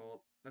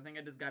difficult. I think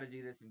I just got to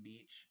do this in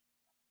Beach.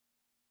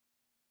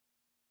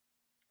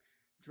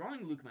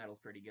 Drawing Luke Metal's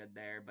pretty good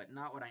there, but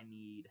not what I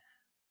need.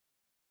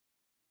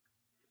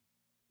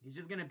 He's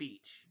just gonna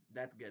Beach.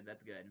 That's good,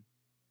 that's good.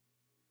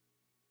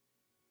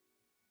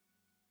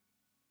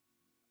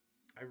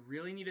 I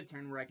really need a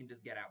turn where I can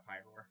just get out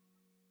Pyroar.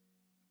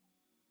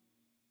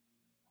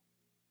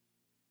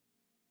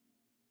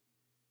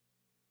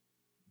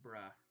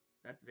 Bruh,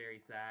 that's very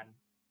sad.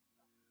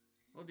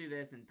 We'll do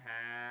this and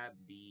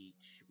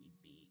Beach. We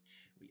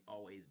Beach. We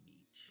always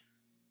Beach.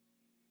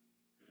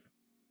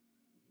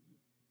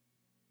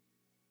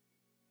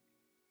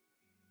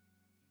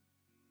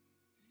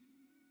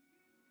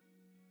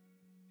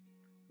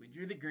 So we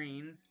drew the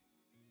greens.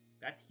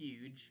 That's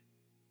huge.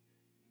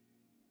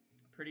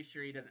 Pretty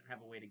sure he doesn't have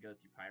a way to go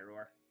through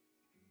Pyroar.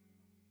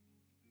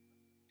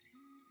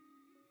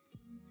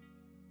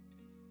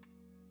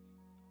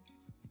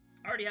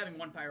 Already having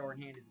one Pyroar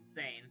in hand is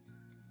insane.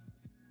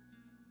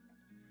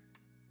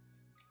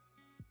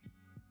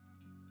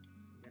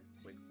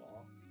 Quick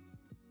ball.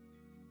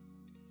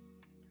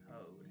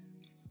 Toad.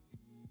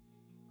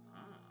 Ah.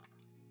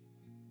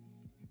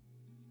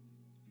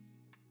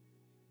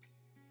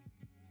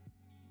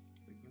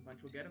 Quick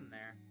Punch will get him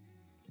there.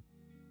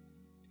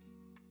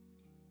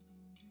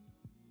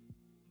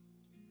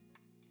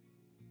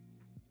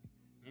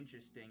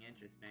 Interesting,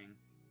 interesting.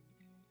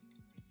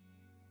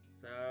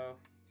 So...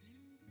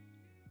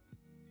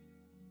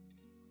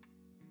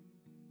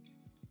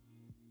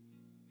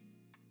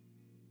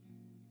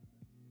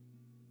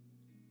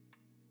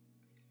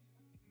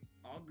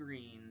 all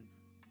greens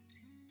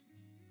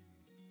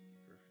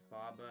for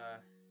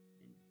Faba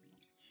and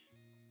Beach.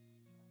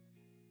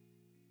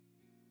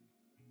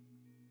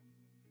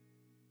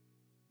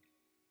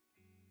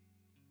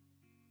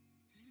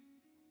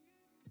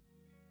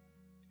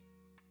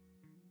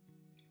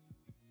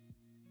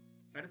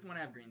 I just want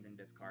to have greens in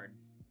discard.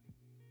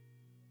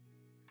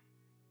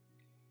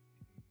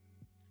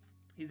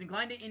 He's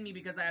inclined to end me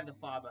because I have the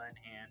Faba in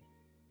hand.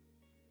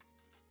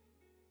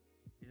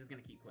 He's just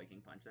going to keep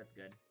Quaking Punch. That's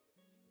good.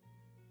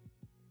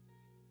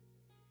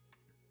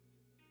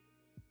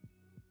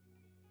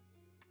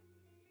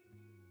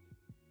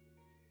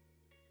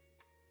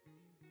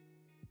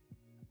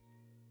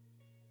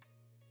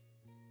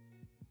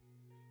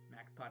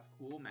 Max Pot's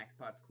cool. Max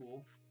Pot's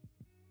cool.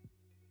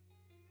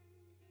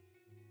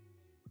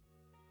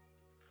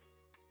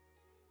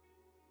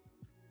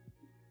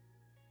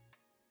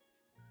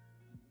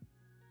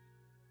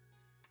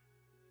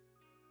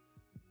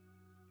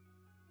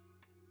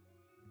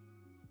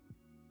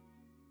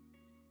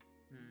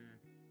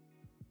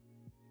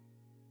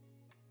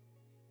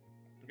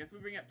 I guess we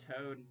bring up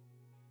Toad.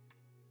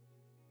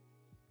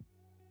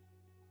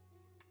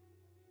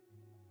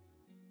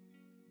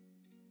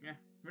 Yeah,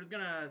 we're just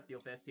gonna Steel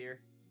Fist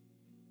here.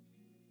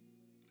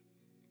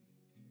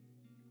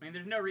 I mean,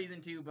 there's no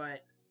reason to,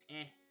 but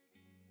eh.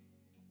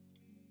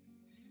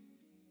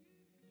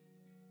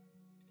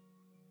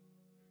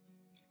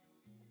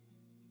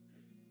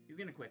 He's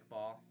gonna Quick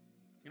Ball.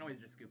 You can always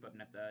just scoop up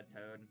the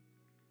Toad,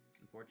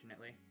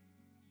 unfortunately.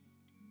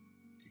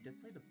 He does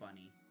play the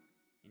Bunny,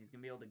 and he's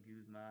gonna be able to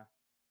Guzma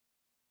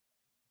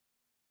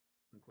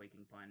and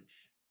Quaking Punch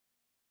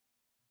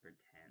for 10.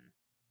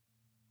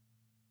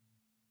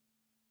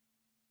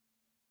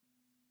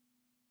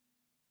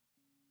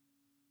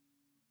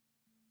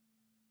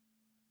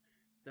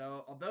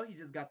 So, although he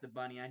just got the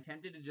Bunny, I'm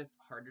tempted to just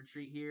Hard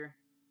Retreat here.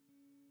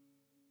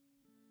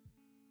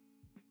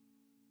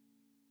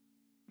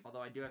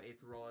 Although I do have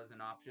Acerola as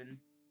an option.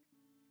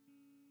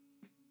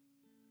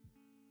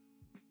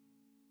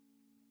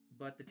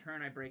 But the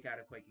turn I break out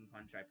a Quaking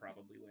Punch, I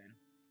probably win.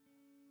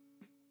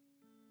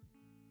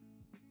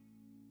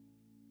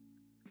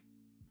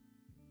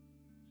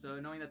 So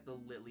knowing that the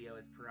Litleo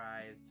is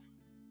prized,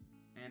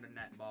 and a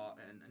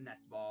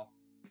Nest Ball.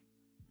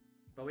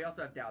 But we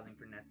also have Dowsing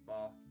for Nest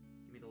Ball.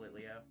 Give me the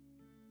Litleo.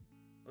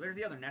 Well, there's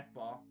the other Nest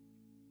Ball.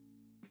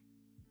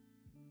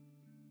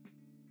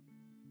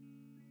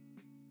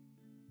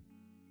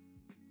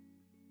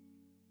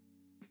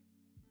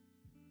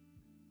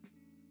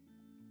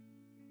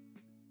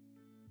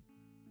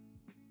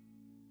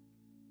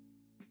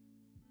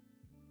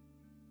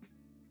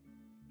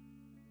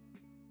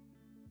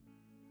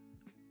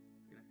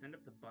 Send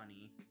up the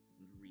Bunny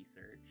and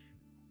research.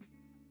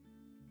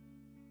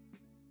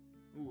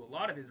 Ooh, a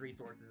lot of his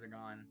resources are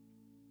gone.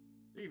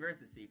 3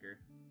 versus Seeker.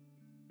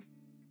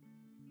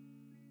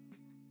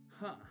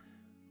 Huh.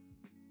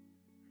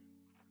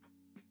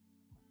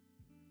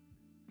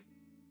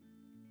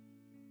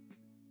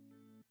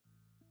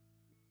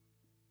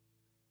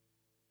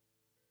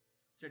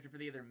 Stretcher for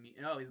the other...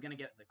 Oh, he's gonna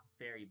get the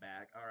fairy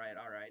back. Alright,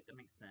 that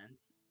makes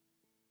sense.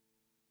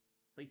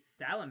 Play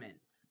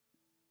Salamence.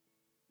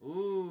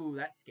 Ooh,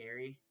 that's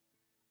scary.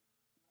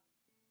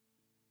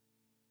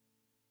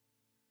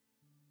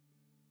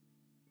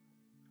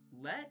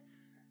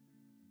 Let's...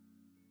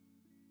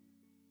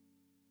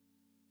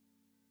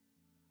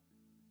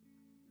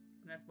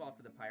 Nest Ball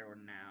for the Pyroar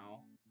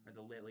now. Or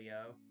the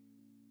Litleo.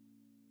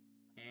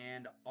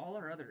 And all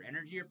our other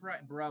energy are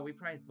priced. Bro, we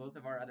priced both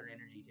of our other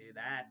energy too.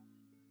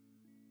 That's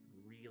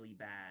really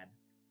bad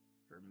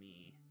for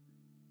me.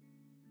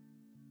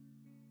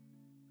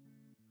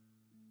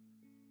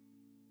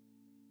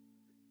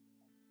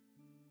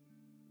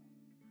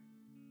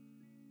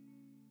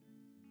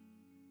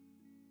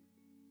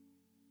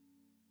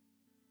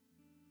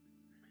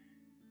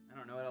 I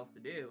don't know what else to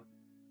do.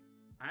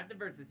 I have to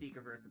verse the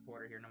Seeker for a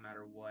supporter here no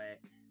matter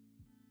what.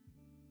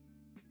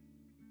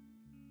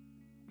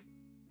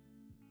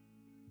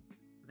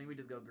 I think we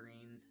just go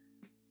greens.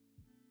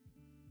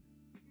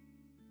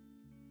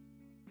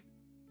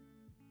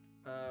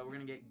 We're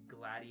gonna get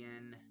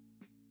Gladion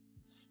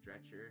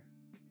Stretcher.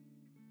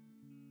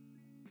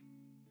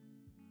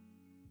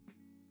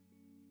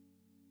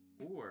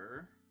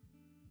 Or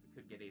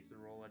we could get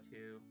Acerola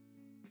too.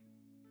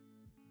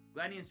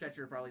 Gladion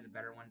Stretcher are probably the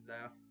better ones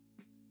though.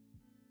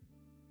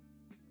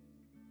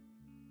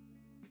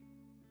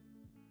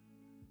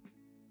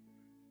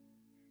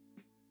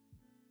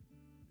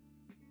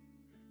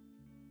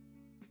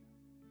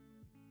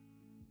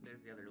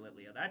 There's the other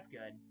Litleo. That's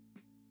good.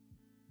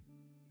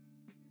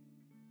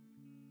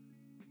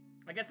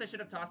 I guess I should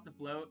have tossed the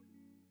float.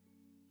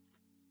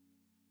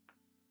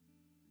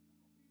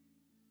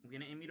 He's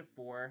gonna aim me to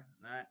 4.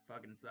 That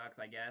fucking sucks,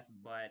 I guess,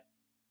 but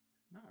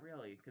not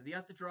really, because he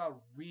has to draw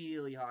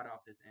really hot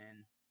off this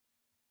end.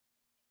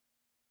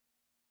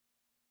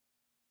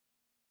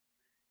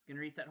 He's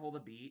gonna reset Hole the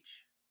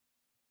Beach.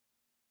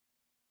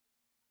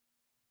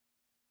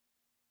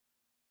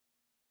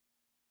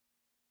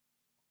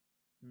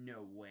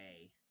 No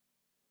way.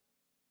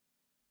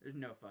 There's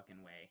no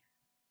fucking way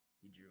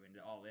he drew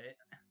into all it.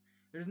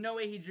 There's no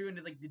way he drew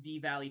into, like, the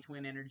D-Valley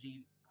Twin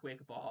Energy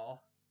Quick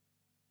Ball.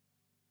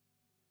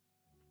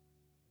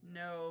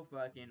 No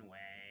fucking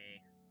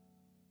way.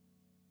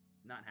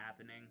 Not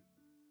happening.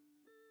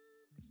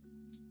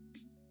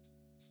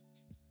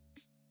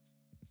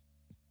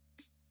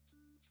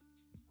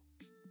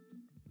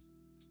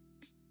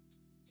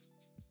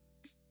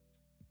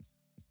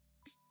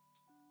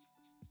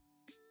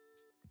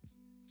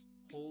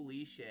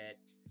 Holy shit.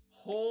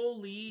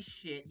 Holy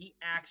shit, he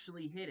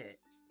actually hit it.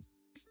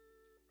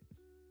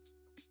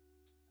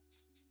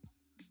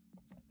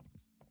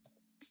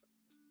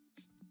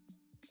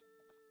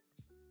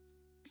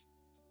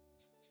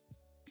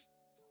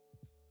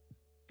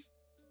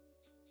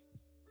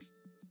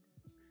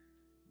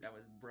 That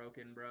was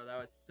broken, bro. That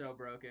was so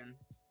broken.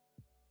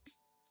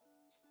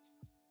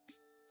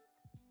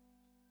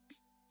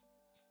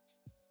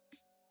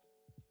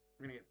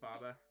 We're gonna get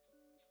Faba.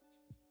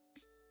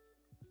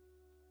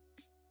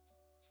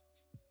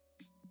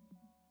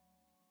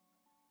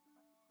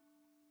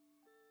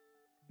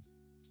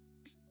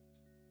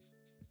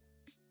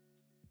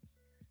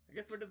 I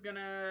guess we're just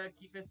gonna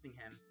keep fisting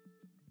him.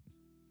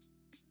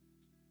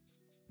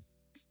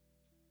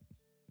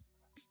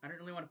 I don't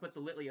really want to put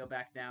the Litleo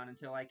back down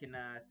until I can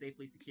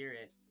safely secure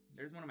it.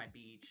 There's one on my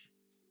beach.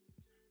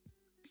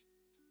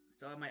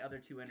 Still have my other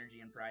 2 energy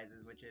and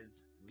prizes, which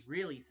is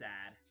really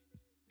sad.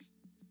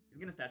 He's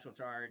gonna special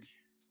charge.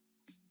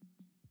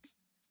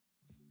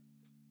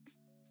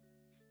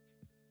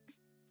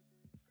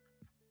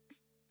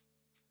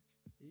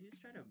 Did he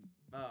just try to...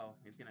 Oh,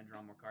 he's gonna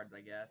draw more cards, I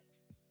guess.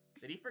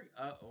 Did he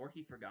or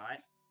he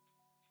forgot?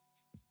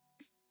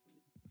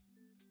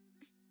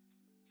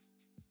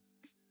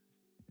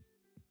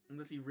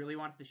 Unless he really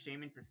wants to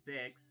Shaman for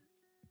 6.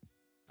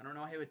 I don't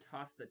know how he would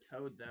toss the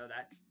Toad, though.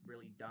 That's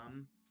really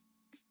dumb.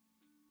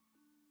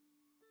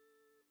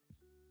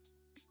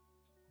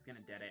 He's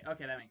gonna dead it.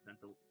 Okay, that makes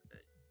sense.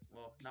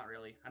 Well, not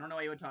really. I don't know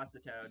why he would toss the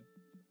Toad.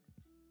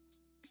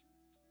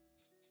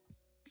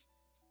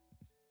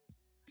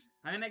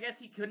 I mean, I guess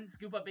he couldn't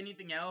scoop up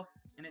anything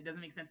else, and it doesn't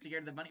make sense to get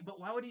rid of the bunny. But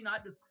why would he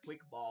not just quick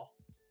ball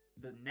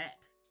the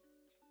net?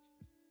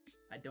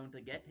 I don't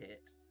get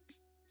it.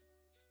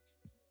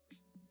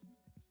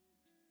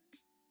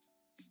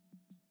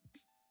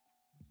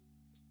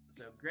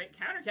 So, great.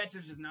 Counter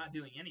Catcher's just not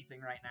doing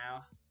anything right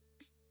now.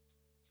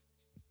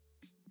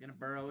 Gonna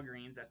burrow a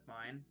greens, that's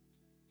fine.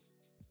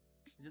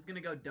 He's just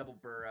gonna go double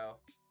burrow.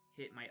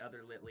 Hit my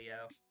other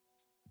Litleo.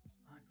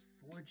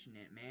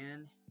 Unfortunate,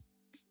 man.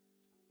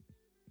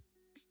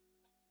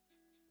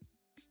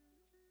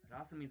 It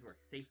also means we're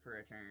safe for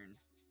a turn.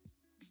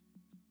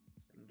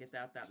 I can get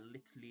out that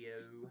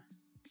Litleo.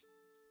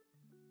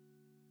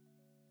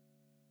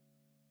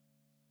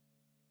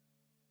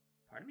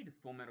 Part of me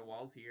just Full Metal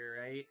Walls here,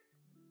 right?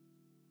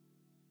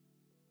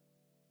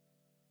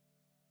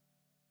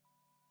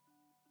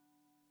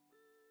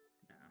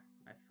 No,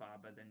 I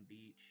Faba then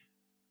Beach.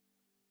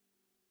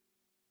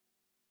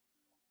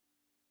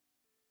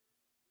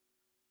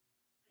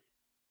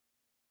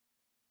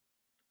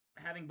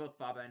 Having both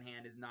Faba in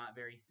hand is not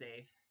very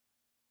safe.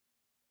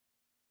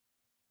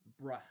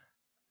 Bruh.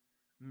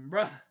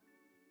 Bruh!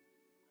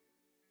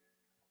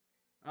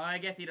 Oh, I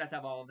guess he does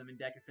have all of them in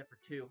deck except for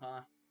 2, huh?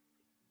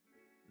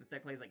 This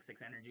deck plays like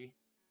 6 energy.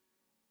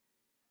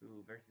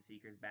 Ooh, versus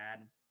Seeker's bad.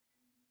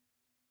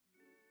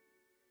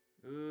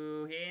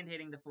 Ooh, he ain't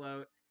hitting the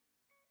float.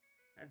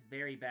 That's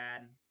very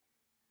bad.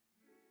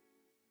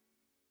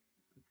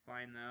 It's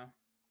fine, though.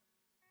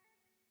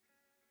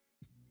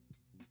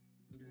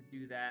 Just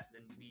do that,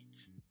 then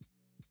beach.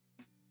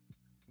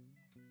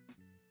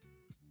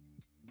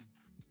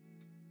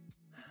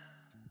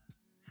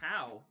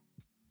 How?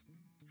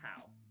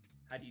 How?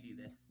 How do you do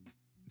this?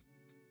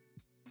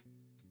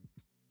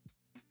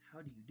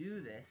 How do you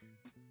do this?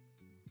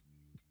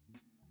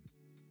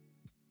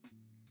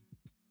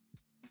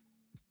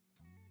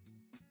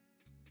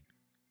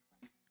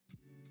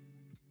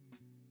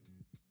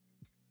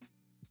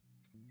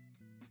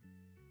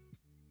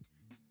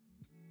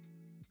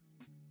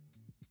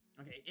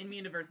 Okay, in me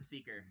into versus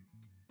Seeker.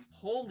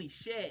 Holy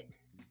shit!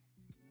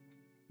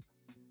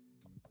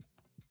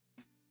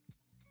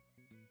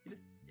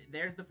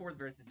 There's the 4th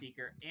versus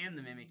Seeker and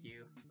the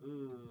Mimikyu.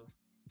 Ooh.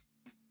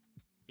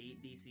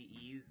 8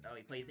 DCEs. Oh,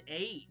 he plays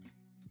 8!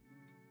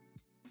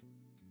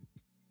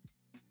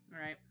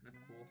 Alright, that's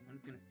cool. I'm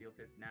just gonna Steel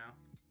Fist now.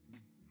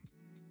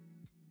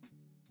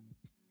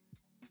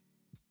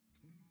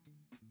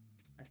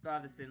 I still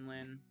have the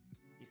Sinlin.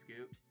 He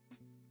scooped.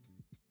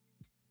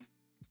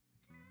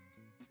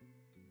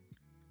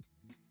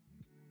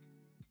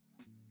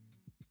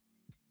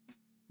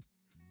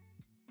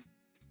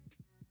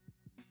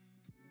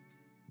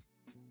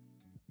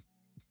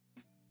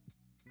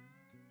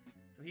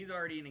 So he's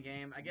already in a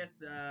game. I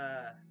guess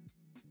I'll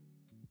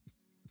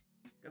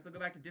go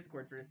back to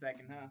Discord for a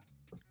second, huh?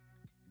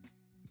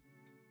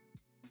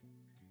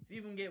 See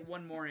if we can get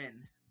one more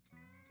in.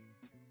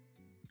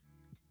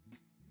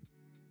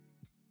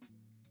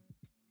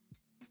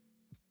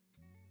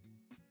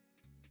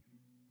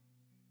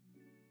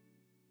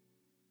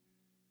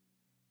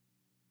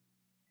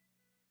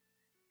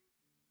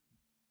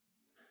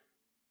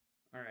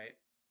 Alright.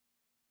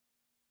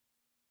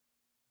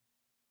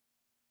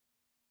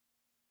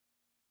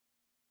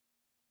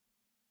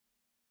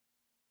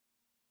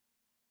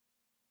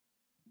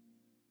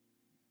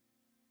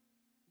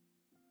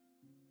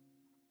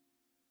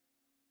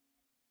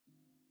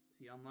 Is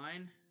he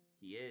online?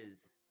 He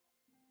is.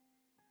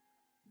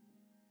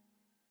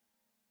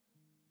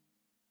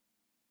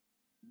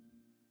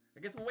 I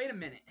guess we'll wait a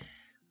minute.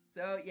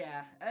 So,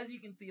 yeah, as you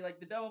can see, like,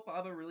 the double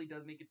Faba really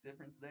does make a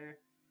difference there.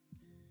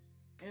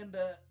 And,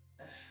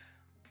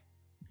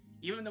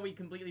 even though we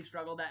completely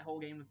struggled that whole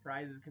game with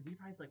prizes, because we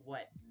prized, like,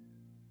 what?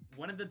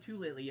 One of the 2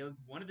 Litleos,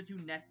 one of the 2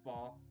 Nest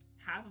Ball,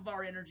 half of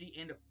our energy,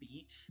 and a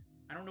beach.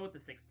 I don't know what the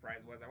 6th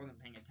prize was. I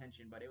wasn't paying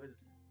attention, but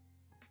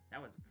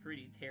that was a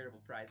pretty terrible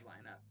prize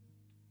lineup.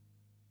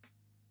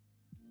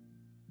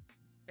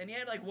 And he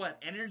had, like, what?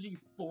 Energy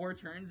 4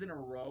 turns in a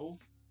row?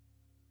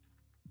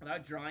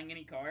 Without drawing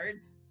any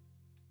cards?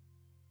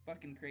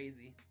 Fucking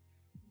crazy.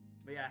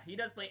 But yeah, he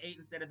does play 8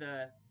 instead of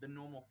the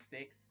normal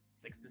 6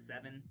 to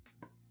 7.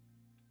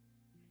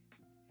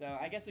 So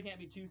I guess I can't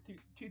be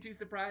too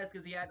surprised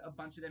because he had a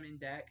bunch of them in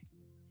deck.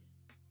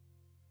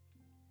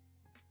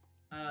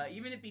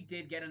 Even if he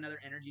did get another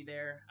energy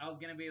there, I was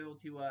going to be able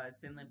to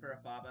Sinlin for a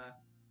Faba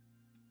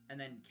and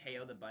then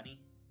KO the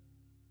bunny.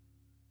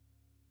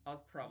 I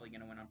was probably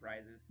going to win on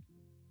prizes.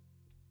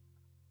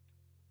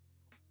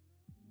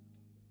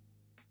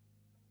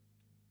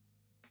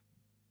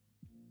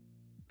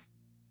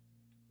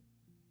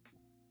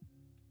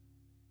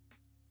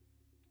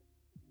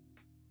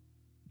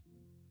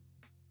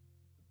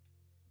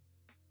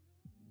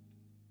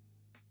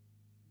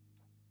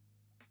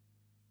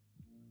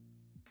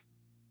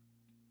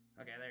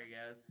 Okay, there he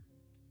goes.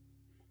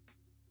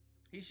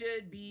 He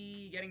should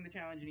be getting the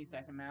challenge any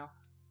second now.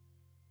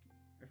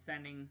 Or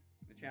sending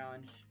the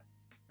challenge.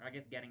 Or I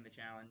guess getting the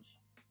challenge.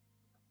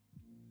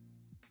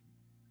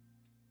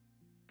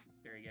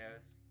 There he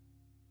goes.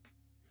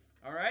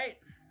 Alright.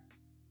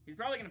 He's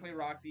probably going to play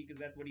Roxy because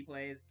that's what he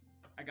plays.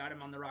 I got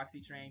him on the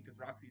Roxy train because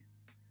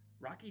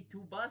Rocky 2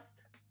 bust.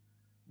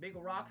 Big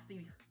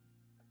Roxy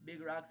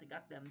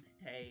got them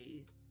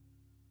today.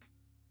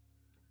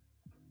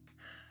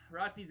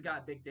 Roxy's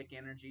got big dick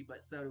energy,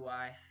 but so do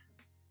I.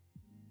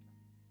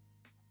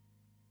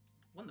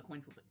 Won the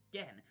coin flip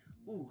again.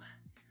 Ooh,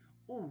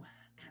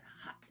 that's kind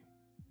of hot.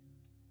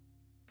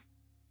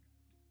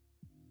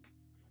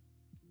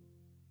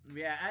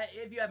 Yeah,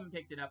 if you haven't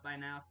picked it up by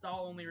now,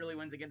 Stall only really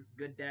wins against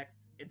good decks.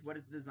 It's what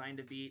it's designed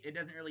to beat. It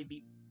doesn't really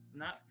beat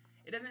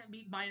it doesn't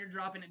beat Binder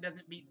Drop, and it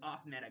doesn't beat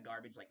off meta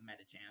garbage like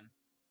Metacham.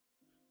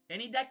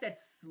 Any deck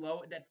that's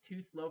slow, that's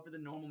too slow for the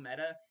normal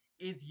meta,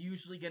 is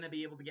usually going to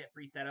be able to get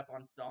free setup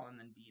on Stall and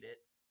then beat it.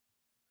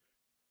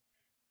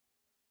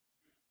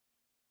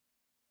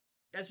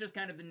 That's just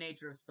kind of the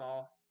nature of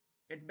Stall.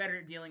 It's better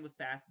at dealing with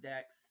fast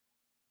decks,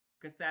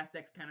 because fast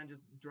decks kind of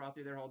just draw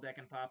through their whole deck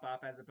and pop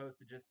off, as opposed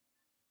to just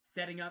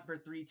setting up for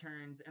 3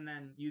 turns and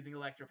then using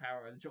Electro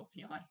Power with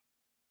Jolteon.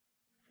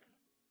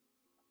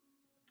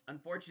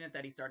 Unfortunate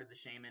that he started the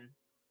Shaman.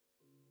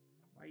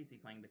 Why is he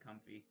playing the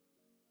Comfy?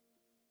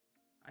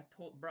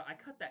 Bro, I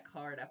cut that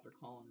card after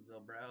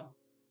Collinsville, bro.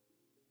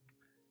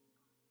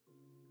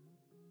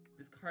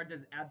 This card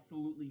does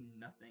absolutely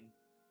nothing.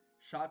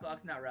 Shock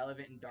Lock's not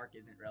relevant and Dark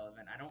isn't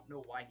relevant. I don't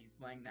know why he's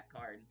playing that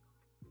card.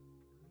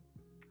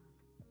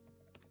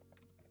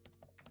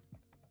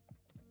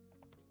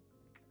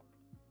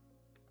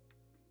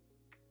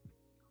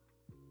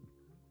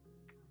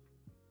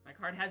 My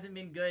card hasn't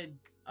been good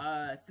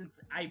since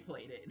I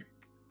played it.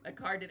 That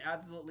card did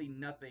absolutely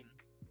nothing.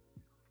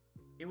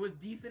 It was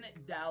decent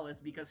at Dallas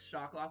because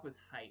Shock Lock was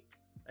hyped.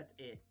 That's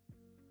it.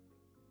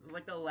 It was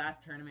like the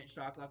last tournament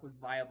Shock Lock was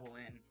viable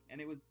in, and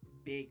it was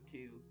big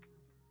too.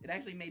 It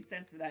actually made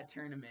sense for that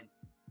tournament.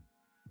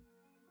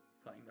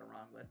 Playing the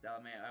wrong list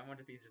element. I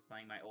wonder if he's just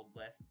playing my old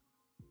list.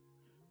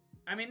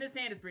 I mean, this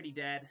hand is pretty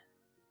dead.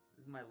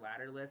 This is my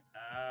ladder list.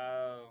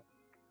 Oh,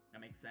 that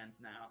makes sense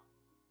now.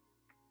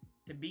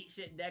 To beat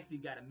shit decks, you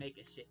gotta make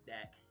a shit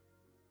deck.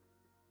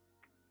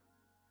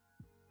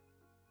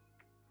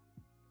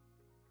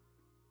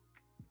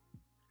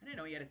 I didn't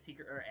know he had a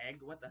Seeker or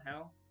egg. What the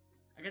hell?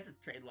 I guess it's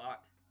trade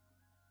locked.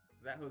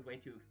 Because that was way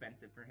too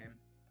expensive for him.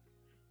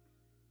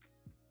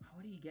 How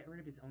would he get rid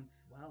of his own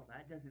swell?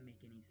 That doesn't make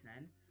any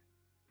sense.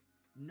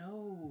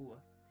 No.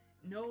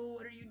 No,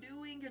 what are you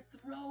doing? You're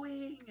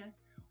throwing.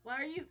 Why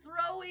are you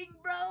throwing,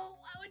 bro?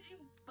 Why would you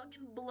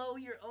fucking blow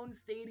your own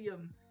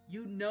stadium?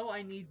 You know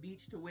I need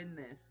Beach to win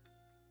this.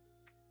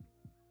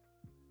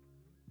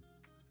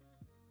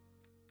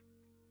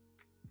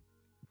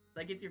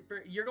 Like, it's your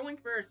first, you're going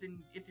first and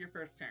it's your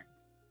first turn.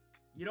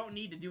 You don't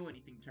need to do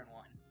anything turn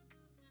one.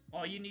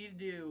 All you need to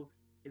do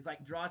is,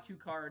 like, draw 2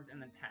 cards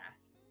and then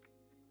pass.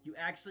 You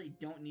actually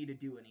don't need to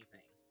do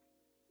anything.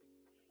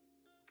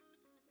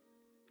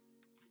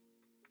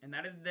 And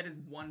that is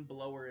 1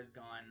 blower is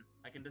gone.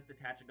 I can just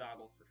attach a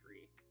goggles for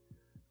free.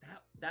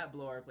 That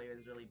blower play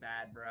was really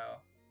bad,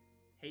 bro.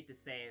 Hate to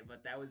say it,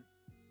 but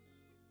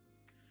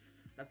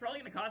that's probably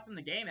gonna cost him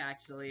the game,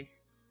 actually.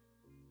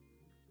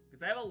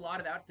 Because I have a lot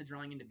of outs to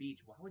drawing into Beach.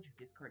 Why would you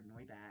discard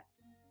Noibat?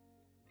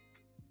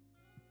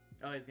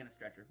 Oh, he's gonna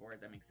stretch her for it.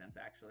 That makes sense,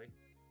 actually.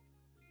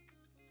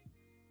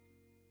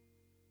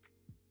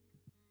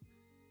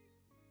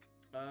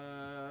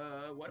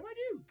 What do I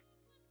do?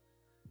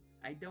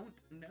 I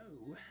don't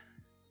know.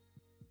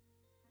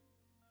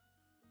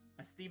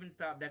 A Steven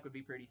Stop deck would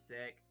be pretty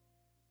sick.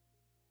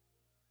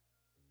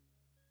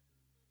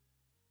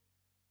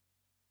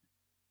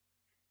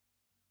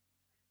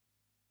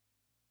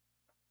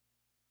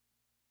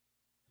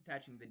 It's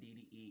attaching the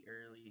DDE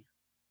early.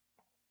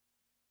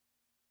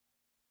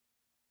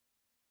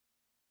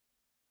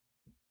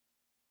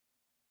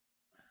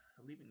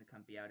 Leaving the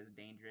Comfy out is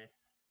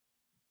dangerous.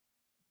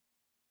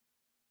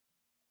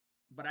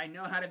 But I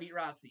know how to beat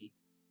Roxy.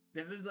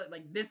 This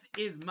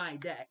is my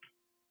deck.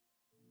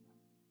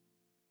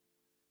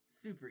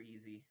 Super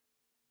easy.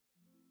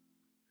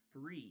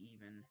 Free,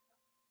 even.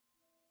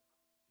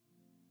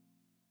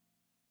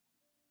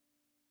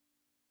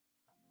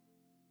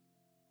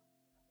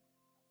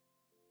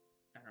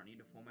 I don't need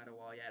a full meta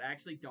wall yet. I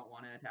actually don't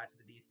want to attach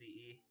the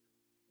DCE.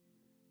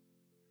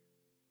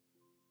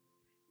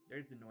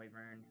 There's the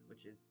Noivern,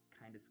 which is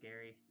kind of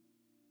scary.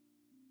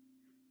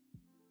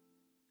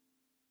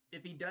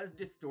 If he does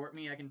distort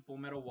me, I can full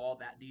metal wall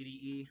that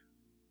DDE.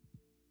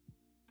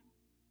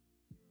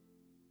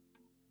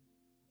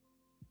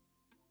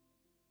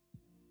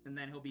 And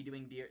then he'll be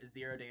doing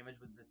 0 damage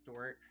with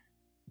distort.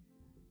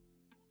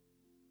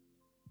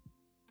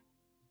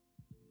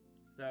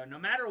 So no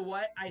matter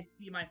what, I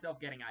see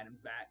myself getting items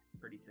back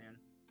pretty soon.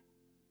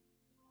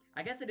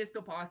 I guess it is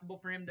still possible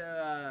for him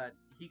to...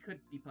 he could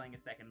be playing a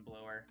second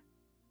blower.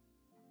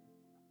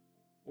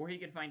 Or he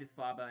could find his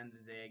Faba and the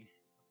Zig.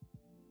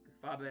 Because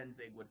Faba and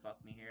Zig would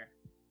fuck me here.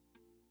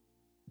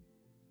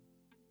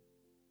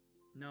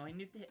 No, he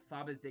needs to hit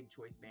Faba Zig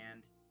Choice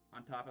Band.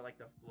 On top of, like,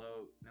 the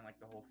float and, like,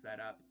 the whole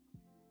setup.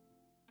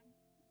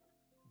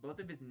 Both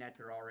of his nets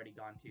are already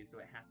gone, too, so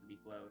it has to be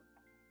float.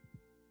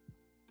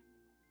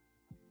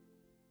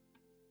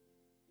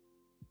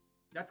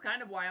 That's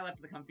kind of why I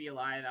left the Comfy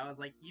alive. I was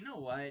like, you know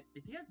what?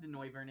 If he has the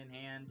Noivern in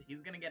hand,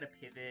 he's going to get a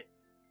pivot.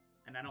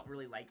 And I don't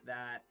really like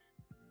that.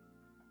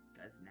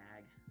 Does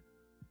nag.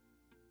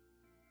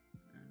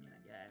 I mean,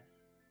 I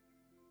guess.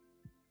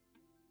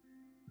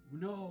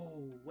 No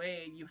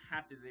way! You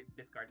have to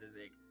discard the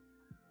Zig.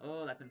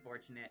 Oh, that's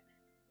unfortunate.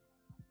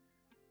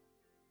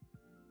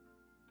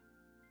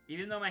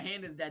 Even though my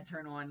hand is dead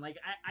turn 1, like,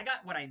 I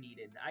got what I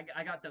needed.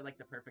 I got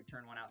the perfect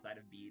turn 1 outside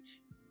of Beach.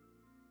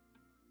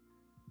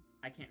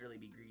 I can't really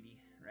be greedy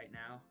right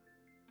now.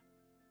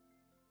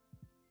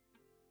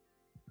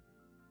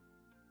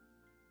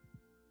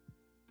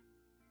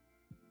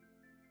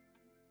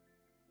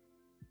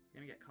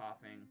 Gonna get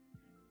coughing.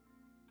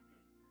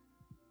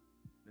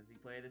 Does he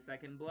play the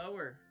second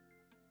blower?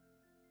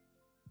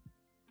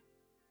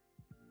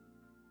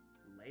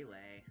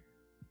 Lele.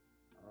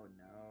 Oh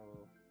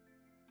no.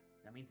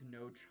 That means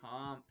no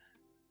chomp.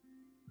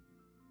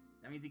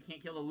 That means he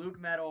can't kill the Luke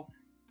Metal.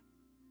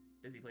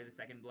 Does he play the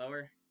second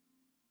blower?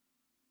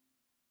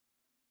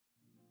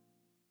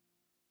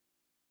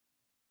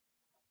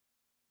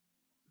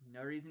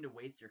 No reason to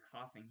waste your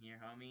coughing here,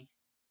 homie.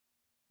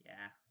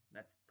 Yeah,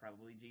 that's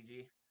probably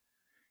GG.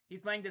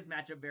 He's playing this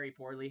matchup very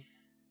poorly.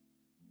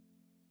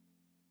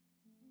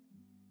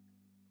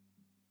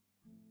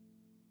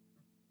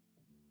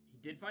 He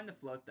did find the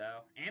float, though,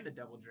 and the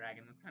double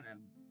dragon. That's kind of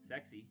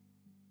sexy.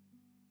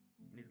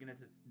 And he's going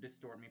to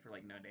distort me for,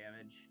 like, no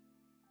damage.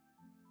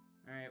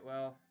 Alright,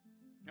 well,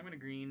 I'm going to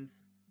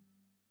greens.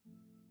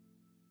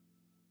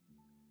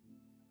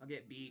 I'll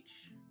get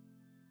Beach.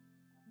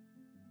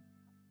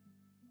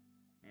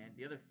 And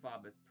the other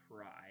Faba's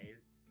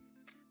prized.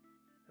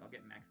 So I'll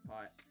get Max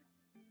Pot.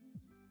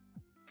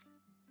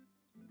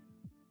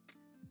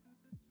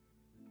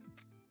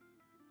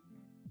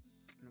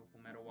 No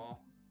Full Metal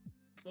Wall.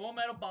 Full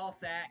Metal Ball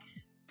Sack.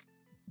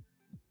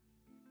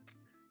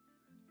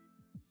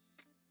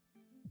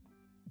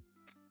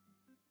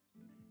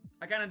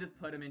 I kind of just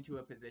put him into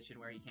a position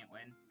where he can't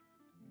win.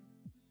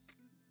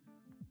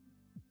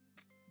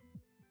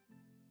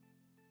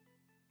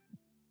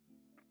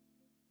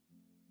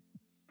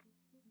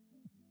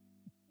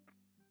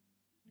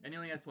 And he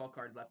only has 12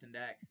 cards left in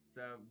deck,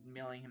 so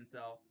milling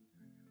himself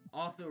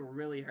also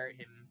really hurt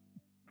him.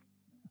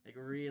 Like,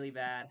 really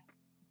bad.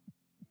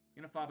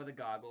 Gonna Faba the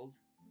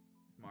Goggles.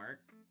 Smart.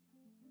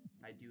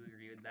 I do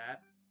agree with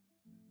that.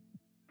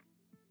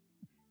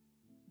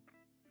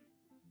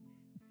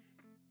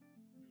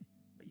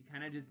 But you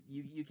kind of just,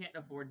 you can't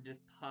afford to just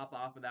pop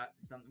off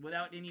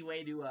without any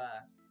way to,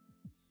 because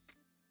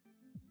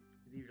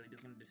he's really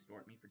just gonna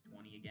distort me for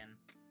 20 again.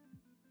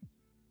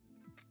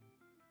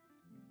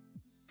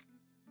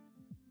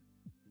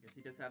 Guess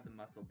he does have the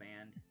muscle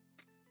band.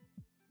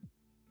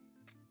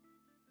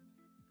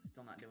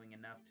 Still not doing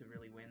enough to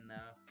really win,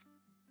 though.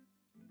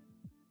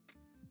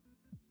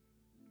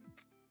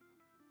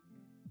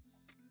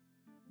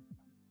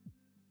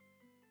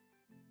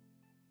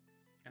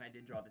 And I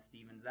did draw the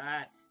Stevens.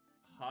 That's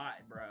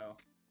hot, bro.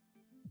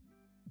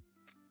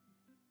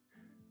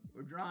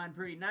 We're drawing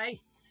pretty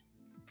nice.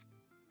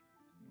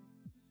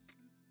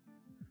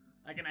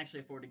 I can actually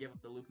afford to give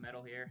up the Luke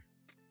Metal here.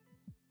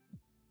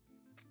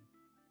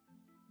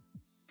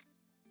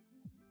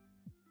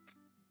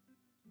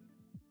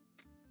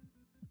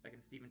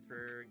 Second Stevens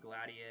for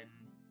Gladion,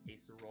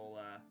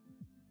 Acerola.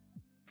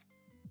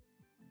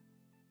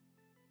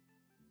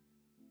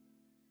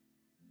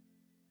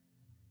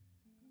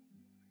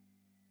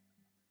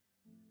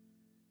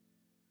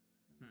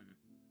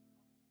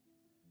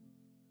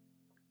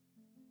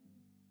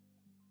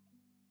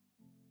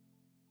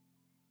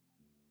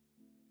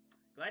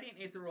 Gladion,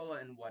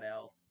 Acerola, and what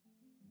else?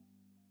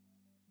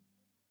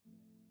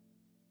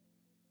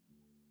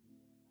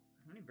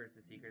 How many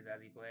versus Seekers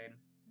has he played?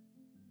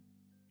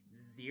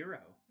 0.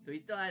 So he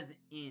still has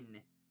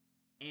in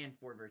and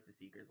 4 versus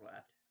Seekers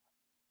left.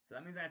 So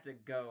that means I have to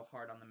go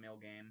hard on the mill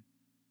game.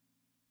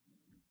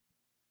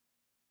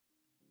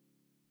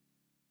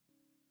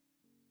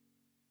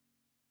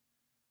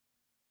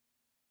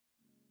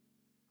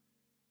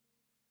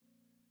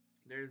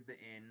 There's the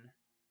in.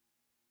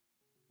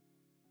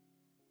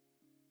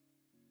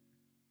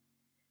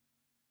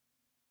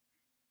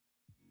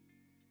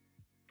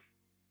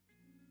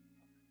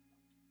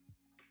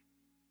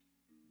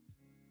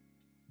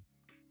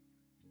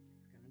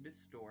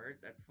 Distort,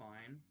 that's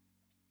fine.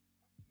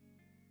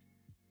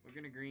 We're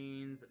gonna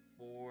greens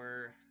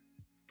for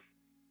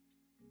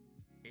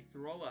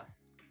Acerola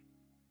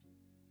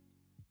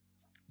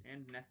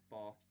and Nest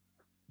Ball.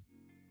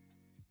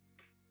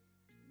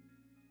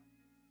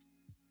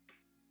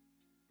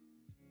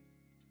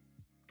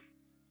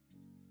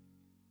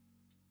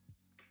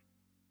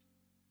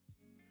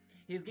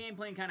 His game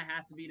plan kind of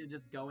has to be to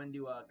just go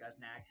into a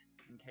Guznak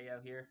and KO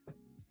here.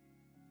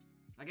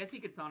 I guess he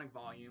could Sonic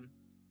Volume.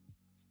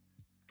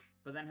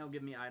 But then he'll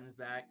give me items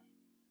back.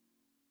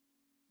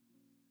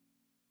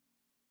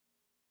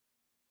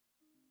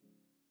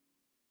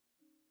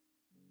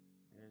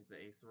 There's the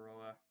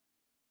Acerola.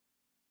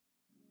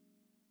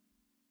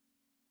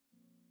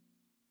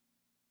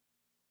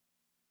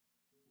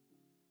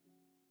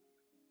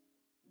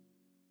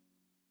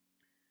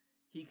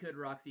 He could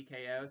Roxy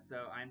KO,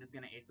 so I'm just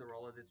going to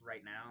Acerola this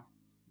right now.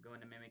 Go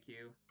into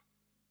Mimikyu.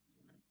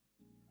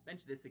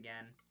 Bench this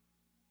again.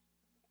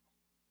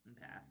 And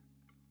pass.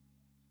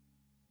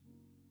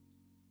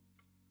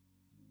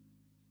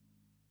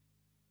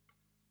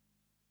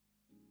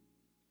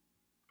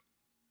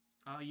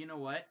 Oh, you know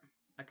what?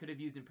 I could have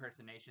used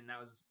Impersonation. That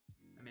was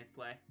a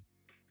misplay.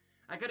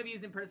 I could have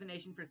used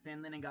Impersonation for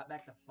Sinlin and got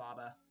back to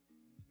Faba.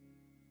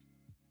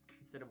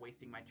 Instead of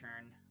wasting my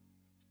turn.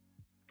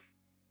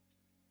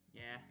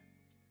 Yeah.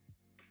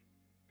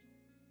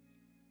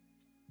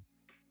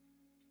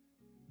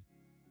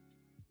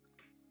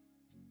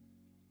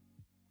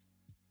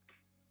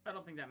 I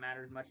don't think that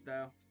matters much,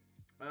 though.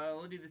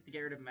 We'll do this to get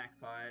rid of Max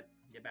Pot.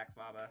 Get back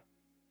Faba.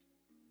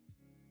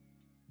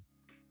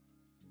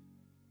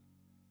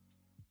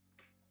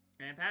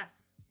 And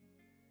pass.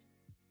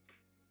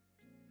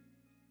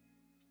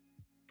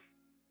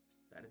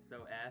 That is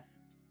so F.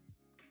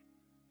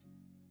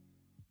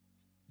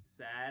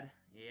 Sad.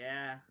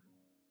 Yeah.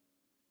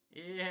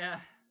 Yeah.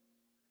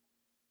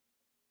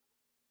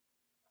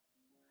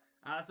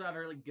 I also have a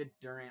really good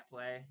Durant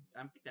play. I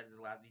think that's his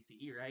last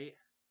DCE, right?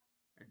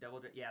 Or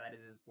double, yeah, that is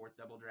his 4th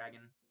double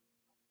dragon.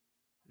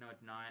 No,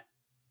 it's not.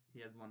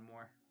 He has one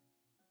more.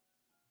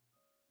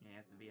 Yeah, he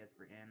has the VS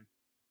for N.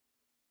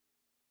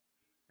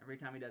 Every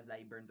time he does that,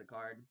 he burns a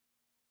card.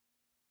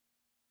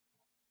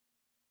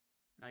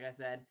 Like I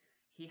said,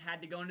 he had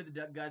to go into the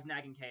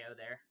Guznag and KO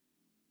there.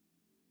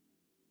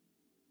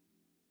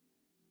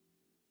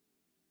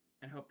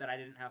 And hope that I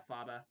didn't have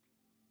Faba.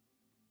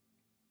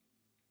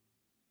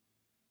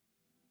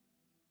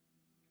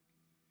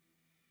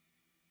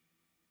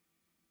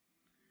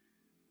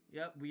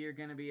 Yep, we are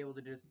going to be able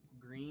to just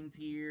greens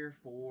here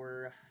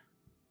for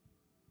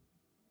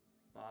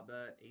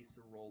Faba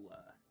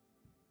Acerola.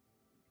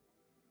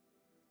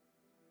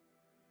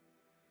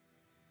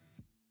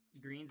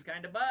 Green's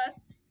kind of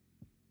bust.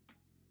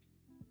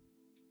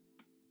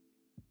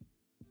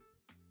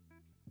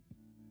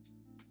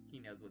 He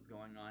knows what's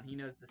going on. He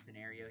knows the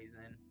scenario he's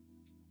in.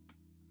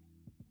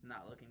 It's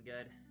not looking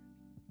good.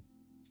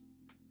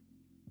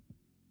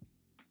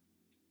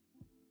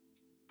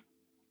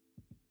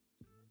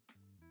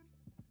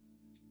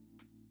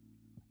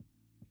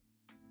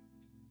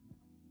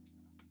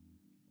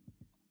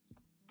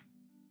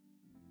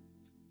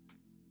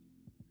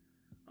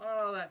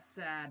 Oh, that's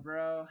sad,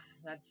 bro.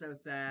 That's so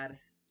sad.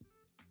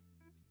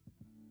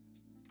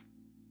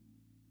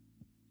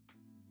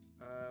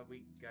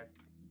 We gust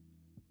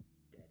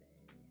dead.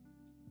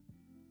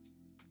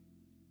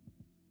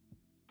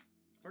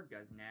 Or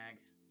Guznag.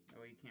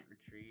 Oh, you can't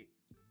retreat.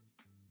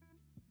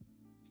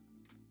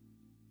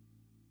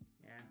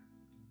 Yeah.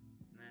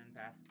 And then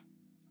pass.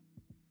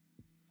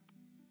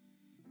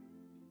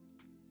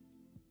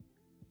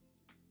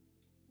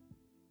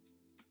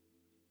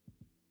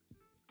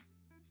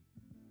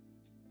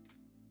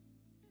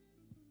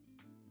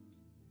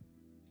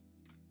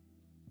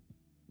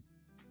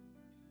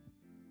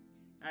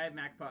 I have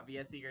Max Pot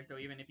via Seeker, so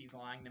even if he's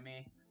lying to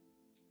me,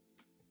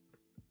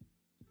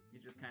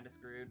 he's just kind of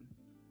screwed.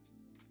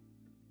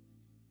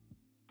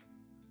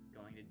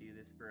 Going to do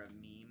this for a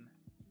meme.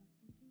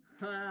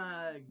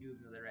 Ha!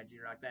 Guzma the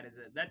Regirock.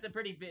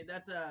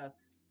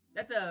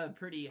 That's a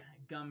pretty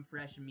gum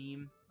fresh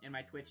meme in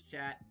my Twitch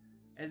chat.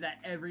 Is that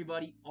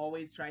everybody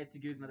always tries to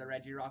Guzma the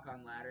Regirock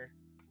on ladder.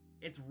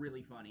 It's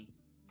really funny.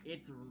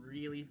 It's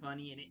really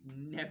funny and it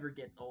never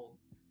gets old.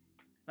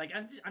 Like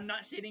I'm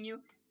not shitting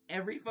you.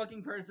 Every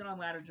fucking person on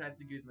ladder tries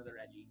to Guzma the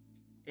Reggie.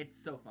 It's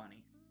so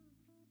funny.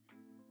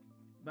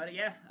 But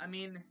yeah, I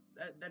mean,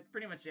 that's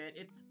pretty much it.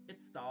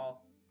 It's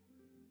stall.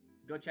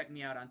 Go check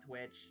me out on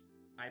Twitch.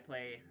 I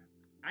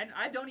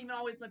don't even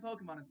always play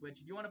Pokemon on Twitch.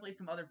 If you want to play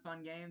some other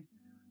fun games,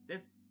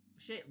 this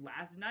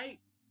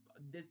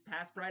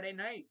past Friday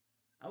night,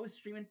 I was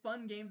streaming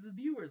fun games with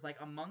viewers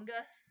like Among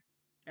Us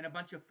and a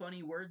bunch of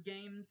funny word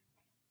games.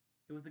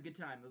 It was a good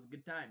time. It was a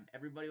good time.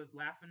 Everybody was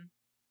laughing.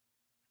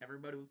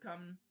 Everybody was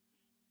coming.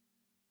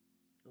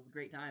 It was a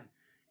great time.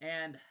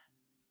 And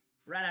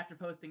right after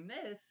posting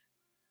this,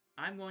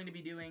 I'm going to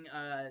be doing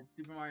a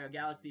Super Mario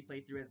Galaxy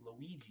playthrough as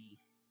Luigi.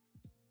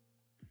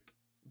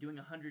 Doing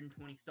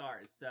 120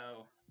 stars.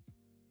 So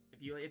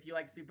if you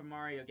like Super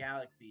Mario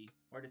Galaxy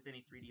or just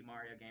any 3D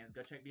Mario games,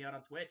 go check me out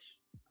on Twitch.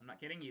 I'm not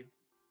kidding you.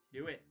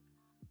 Do it.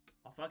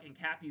 I'll fucking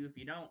cap you if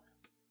you don't.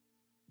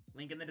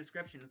 Link in the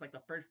description. It's like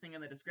the first thing in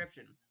the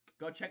description.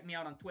 Go check me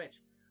out on Twitch.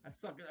 I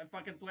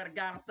fucking swear to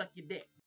God, I'll suck your dick.